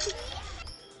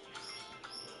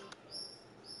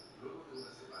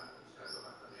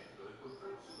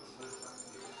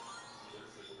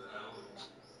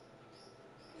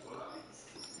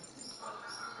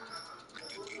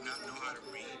 Do you not know how to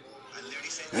read? I literally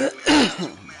said that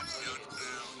maps. No.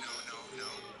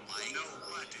 I know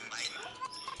what, dude. Mike,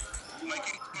 I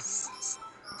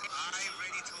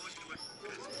already told you what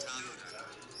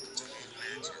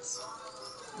matches.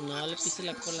 No le pise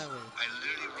la cola, güey. I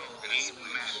literally wrote 8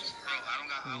 maps. Bro, I don't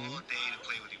got all day to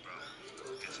play with you, bro.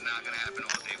 It's not gonna happen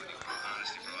all day with you, bro.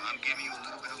 Honestly, bro. I'm giving you a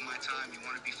little bit of my time. You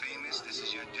want to be famous? This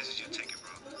is your ticket,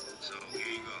 bro. So here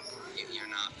you go. You're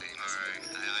not famous. All right.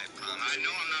 I promise. I know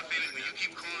I'm not famous, but you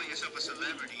keep calling yourself a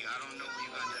celebrity. I don't know where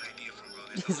you got that idea from, bro.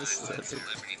 There's a line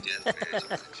celebrity death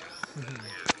match.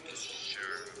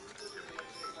 Sure.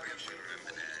 I should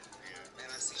remember that. Man,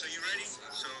 so you ready?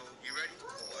 You ready?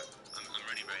 For what? I'm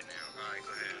ready right now. All right,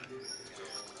 go ahead.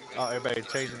 Oh, everybody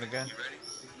changing the gun? You ready?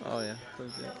 Oh yeah.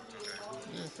 Pretty good.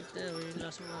 Yeah, fuck that. We already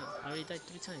lost one. I already died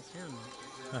 3 times. Hell no.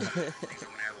 I'm gonna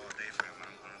have all day for him. I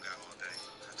don't got all day. I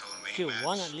told him 8 Kill maps.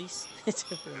 1 at least. I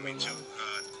mean,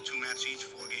 2 maps each,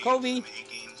 4 games. Kobe. 8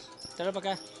 games. Tráelo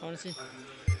para acá. I wanna see.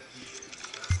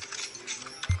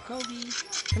 Kobe.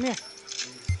 Come here.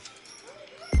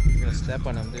 You're gonna step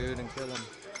on him, dude, and kill him.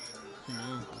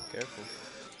 No. Careful.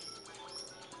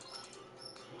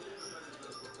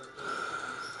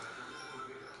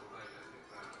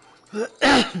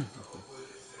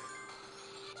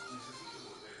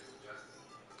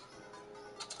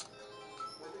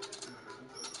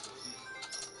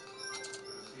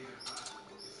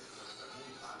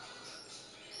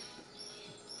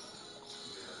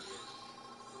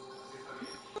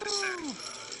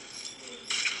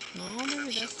 No,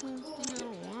 maybe that's the thing I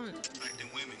don't want. Respecting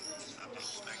women. Stop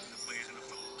disrespecting the players in the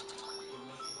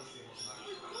football.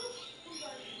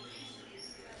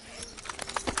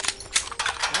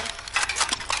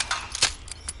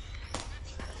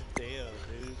 Damn,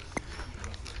 dude.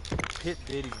 Hit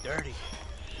Diddy dirty.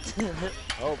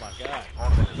 Oh my god.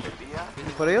 Órdenes del día.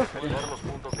 ¿Por ellos? Ver los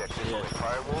puntos de acceso de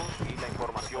Firewall y la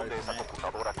información de esa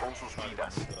computadora con sus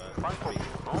vidas. Van conmigo,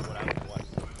 ¿no?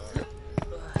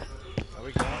 Are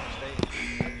we going? Stay.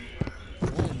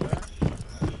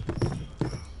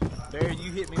 Barry,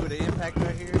 you hit me with an impact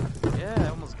right here? Yeah, I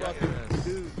almost got your ass.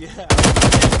 Dude, yeah.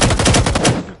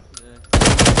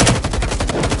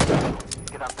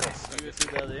 Quedan 3. You would see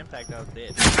the other impact, I was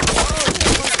dead.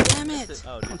 Damn it!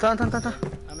 Oh, dude. Tan.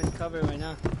 I'm in cover right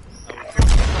now. I was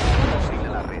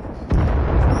la red.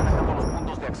 Están atacando los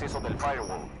puntos de acceso del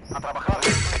Firewall. ¡A trabajar!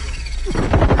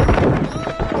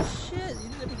 Oh shit! You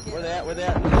didn't get. Where they at? Where they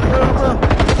at?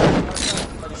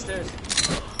 By the stairs.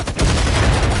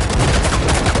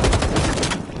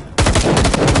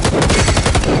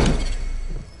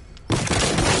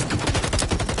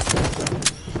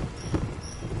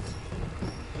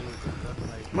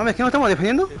 Mames, ¿qué no estamos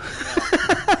defendiendo? Sí,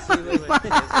 güey, güey.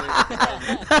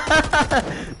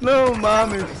 No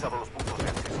mames. Localizado los puntos de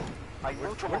acceso. Hay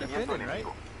mucho movimiento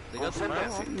enemigo. They got the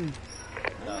Concéntrense.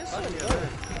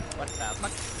 What the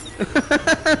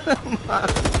fuck?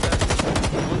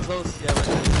 One close, yeah, right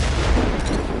there.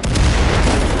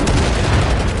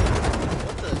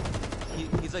 What the?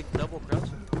 He's like double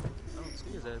crouching. I don't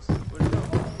see his ass. Where'd he go?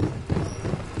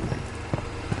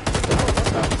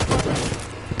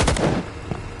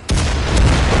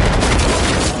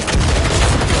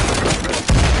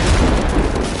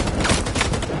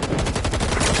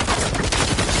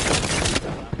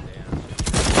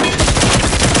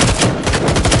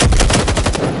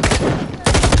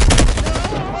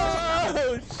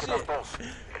 Quedan dos.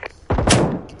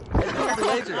 The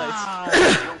laser lights.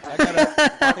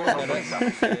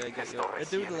 That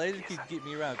dude with the laser keeps getting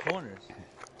me around corners.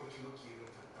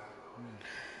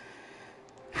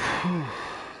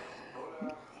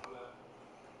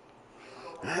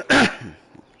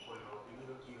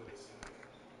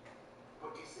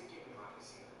 Porque sé que me va a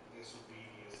decir de subir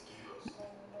 10 kilos.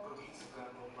 Porque hice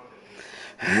cargo un par de veces.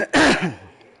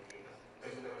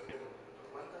 Es una vez que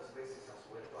 ¿cuántas veces has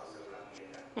vuelto a hacer la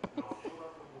dieta? No, yo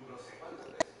hablo muy no sé cuántas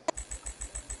veces.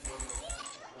 Bueno,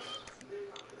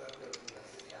 déjame darte algunas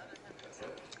señales.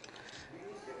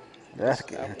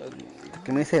 ¿Qué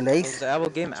me dice el Was Ace? the Apple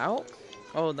game out?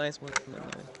 Oh, nice one.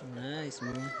 Nice,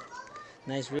 man.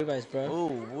 Nice ribeyes, bro.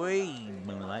 Oh, way,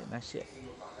 Moonlight. Nice shit.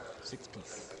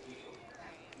 6-piece.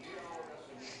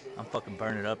 I'm fucking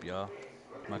burning up, y'all.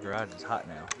 My garage is hot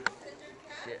now.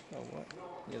 Shit. Oh, what?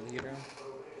 You have the heater on?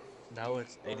 No,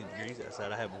 it's 80 degrees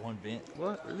outside. I have one vent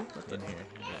What? Really? in here.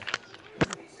 Yeah.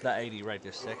 Not 80 right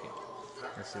this second.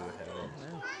 Let's see what happens.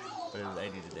 But it was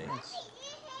 80 today.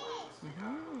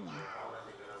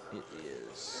 It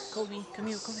is Kobe, come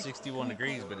here, Kobe. 61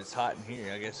 degrees, but it's hot in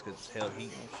here. I guess because it's hell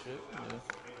heat. Shit. Yeah.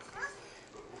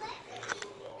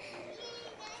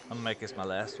 I'm gonna make this my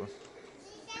last one.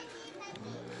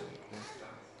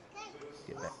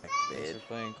 Get back to Thanks bed. for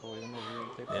playing, Kobe. I'm over here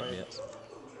to take Yep, right. yep.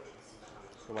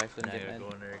 Your wife didn't Now I get gotta mad. go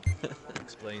in there and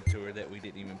explain to her that we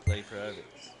didn't even play private.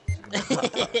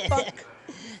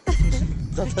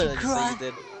 That's what I just say you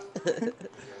did.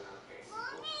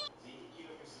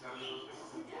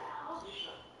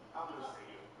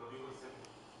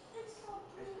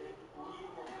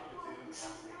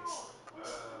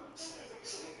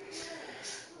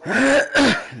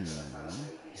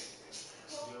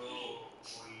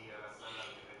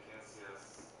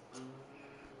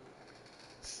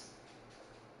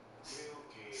 Creo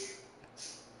que 5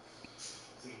 veces.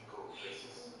 5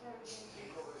 veces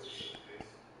en 3.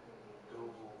 Tú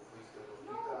fuiste al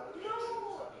hospital. Yo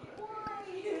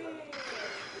sabía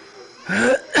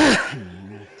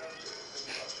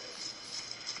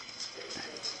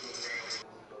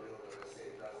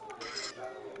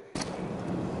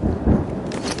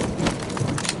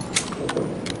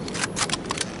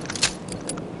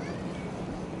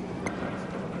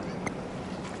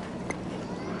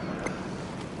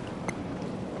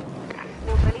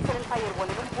Neutralicen el Firewall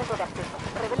en un punto de acceso.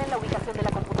 Revelen la ubicación de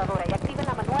la computadora y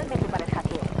actívenla manualmente para el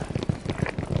hackeo.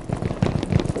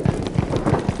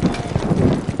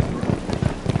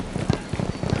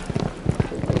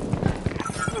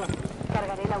 Bien,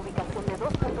 cargaré la ubicación de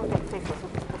 2 puntos de acceso a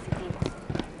sus dispositivos.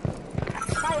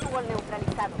 Firewall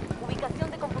neutralizado. Ubicación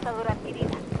de computadora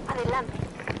adquirida. Adelante.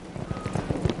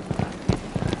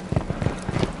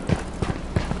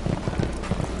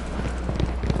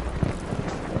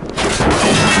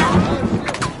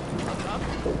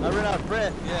 I ran out of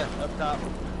breath. Yeah, up top.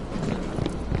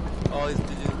 Oh, he's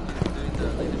doing the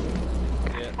laser shit.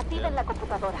 Yeah. Activen la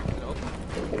computadora. Yeah, okay.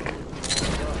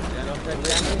 Yeah, don't check Yeah,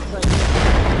 that. it's right here.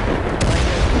 Right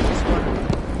here. This one.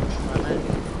 My man.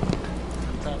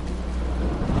 On top.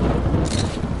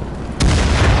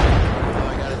 Oh,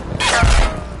 I got it.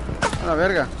 A la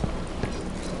verga.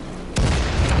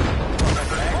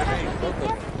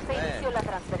 Se inició la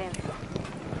transferencia.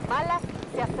 Balas,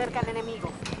 se acercan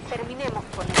enemigos. Terminemos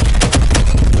con él.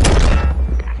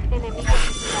 Enemigo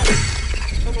eliminado.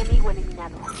 Enemigo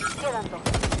eliminado. Quedan 2.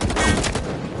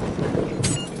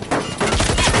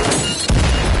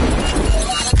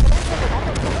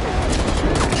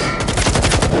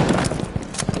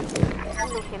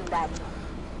 Legendario.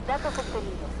 Datos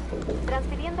obtenidos.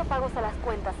 Transfiriendo pagos a las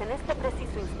cuentas en este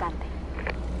preciso instante.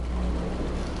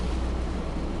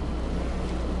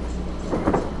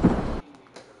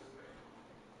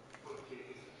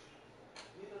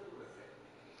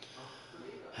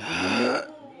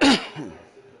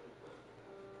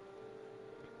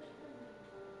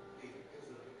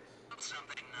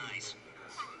 Something nice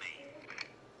from me.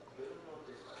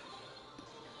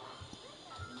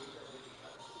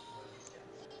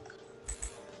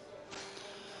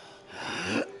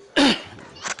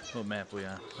 What map we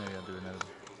on? Maybe I'll do another one.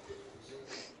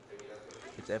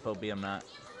 It's FOB, I'm not.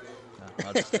 No,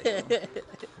 I'll just take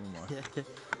one more. Okay,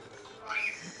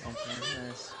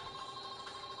 nice.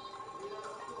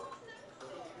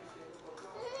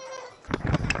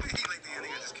 Like the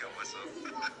ending, I just killed myself.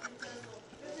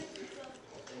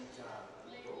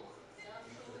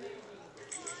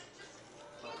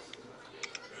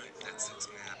 Alright, that's 6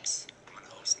 maps. I'm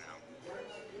gonna host now.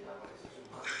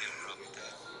 I have a problem with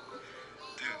that.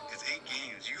 Dude, it's 8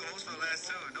 games. You host for the last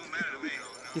 2. It don't matter to me.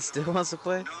 He still wants to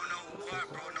play? No, what,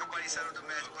 bro? Nobody settled the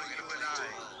match but you and I.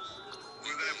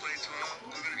 We're gonna play 12.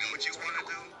 We're gonna do what you wanna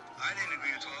do. I didn't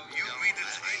agree to 12. You agreed to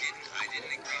 8. I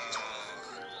didn't agree to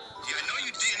 12. Yeah, I know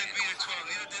you didn't agree to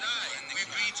 12. Neither did I. We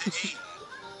agreed to 8.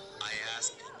 I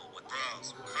asked what bro.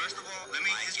 First of all, let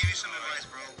me just give you some advice,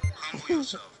 bro. Humble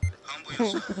yourself. Humble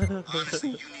yourself.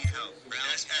 Honestly, you need help.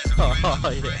 As a friend of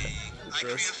a friend, I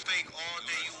could be a fake all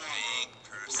day you want,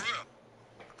 bro. For real.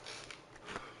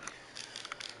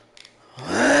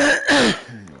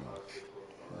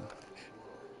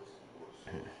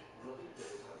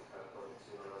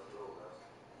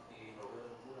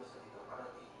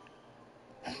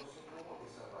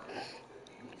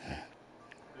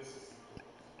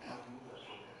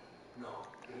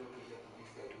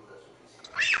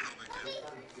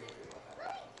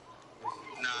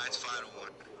 Nah, it's 5-1.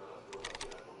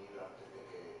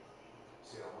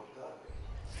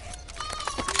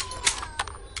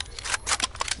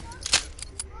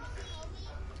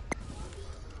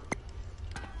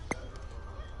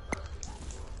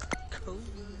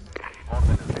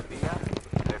 Órdenes del día,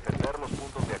 defender los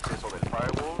puntos de acceso del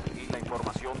Firewall y la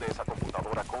información de esa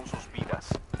computadora con sus vidas.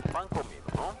 Van conmigo,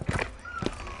 ¿no?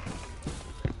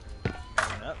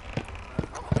 Moving up.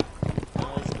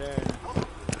 Nice there.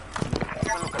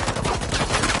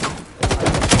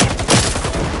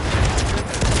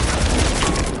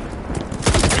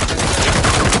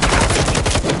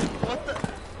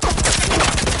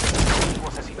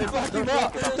 They blocked him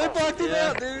out! They blocked him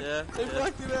out, dude! Yeah, They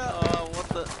blocked him out. Oh, what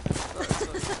the?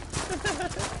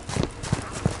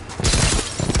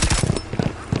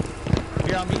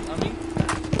 Here on me, on me.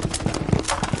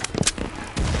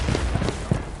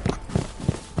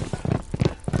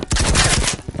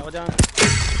 Double down.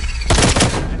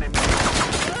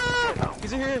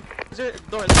 He's in here! He's in here!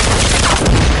 Door!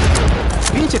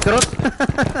 Pinche cross.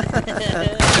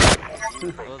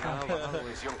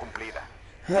 Misión cumplida.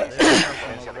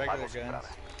 Regular guns.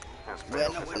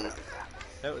 Bueno, bueno.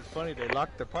 That was funny. They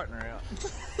locked their partner out.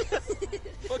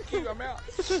 Fuck you, I'm out.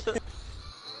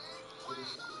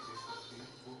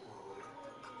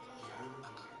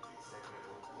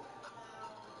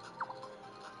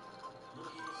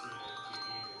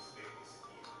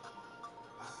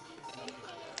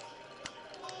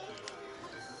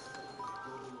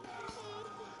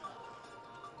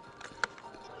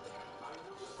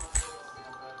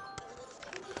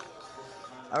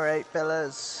 All right,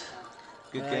 fellas.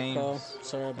 Good Alright, games. Cole.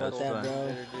 Sorry about That was that, fun.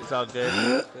 bro. It's all good.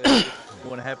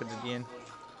 When it happens again,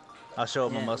 I'll show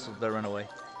up my Yeah. muscles. They'll run away.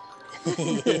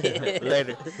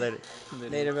 Later.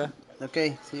 Later, bro.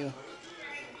 Ok, see you.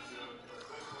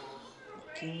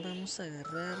 ¿Quién vamos a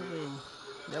agarrar, güey?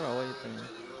 Ya me voy yo también.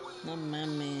 No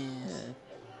mames.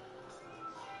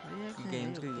 Good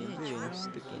games, good games, good games,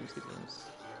 good games, good games.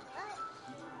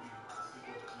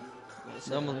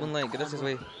 Vamos, Moonlight, gracias,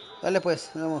 güey. Dale pues,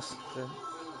 nos vemos. Sí.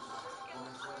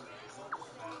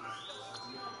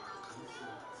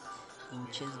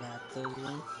 Pinches vatos,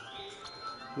 güey.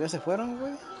 ¿Ya se fueron,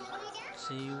 güey?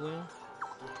 Sí, güey.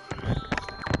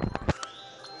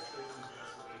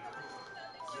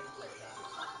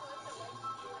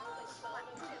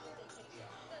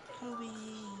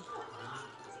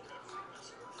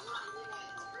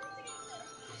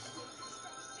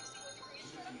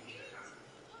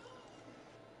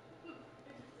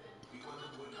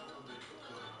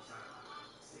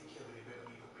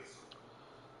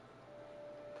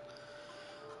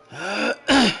 Ah.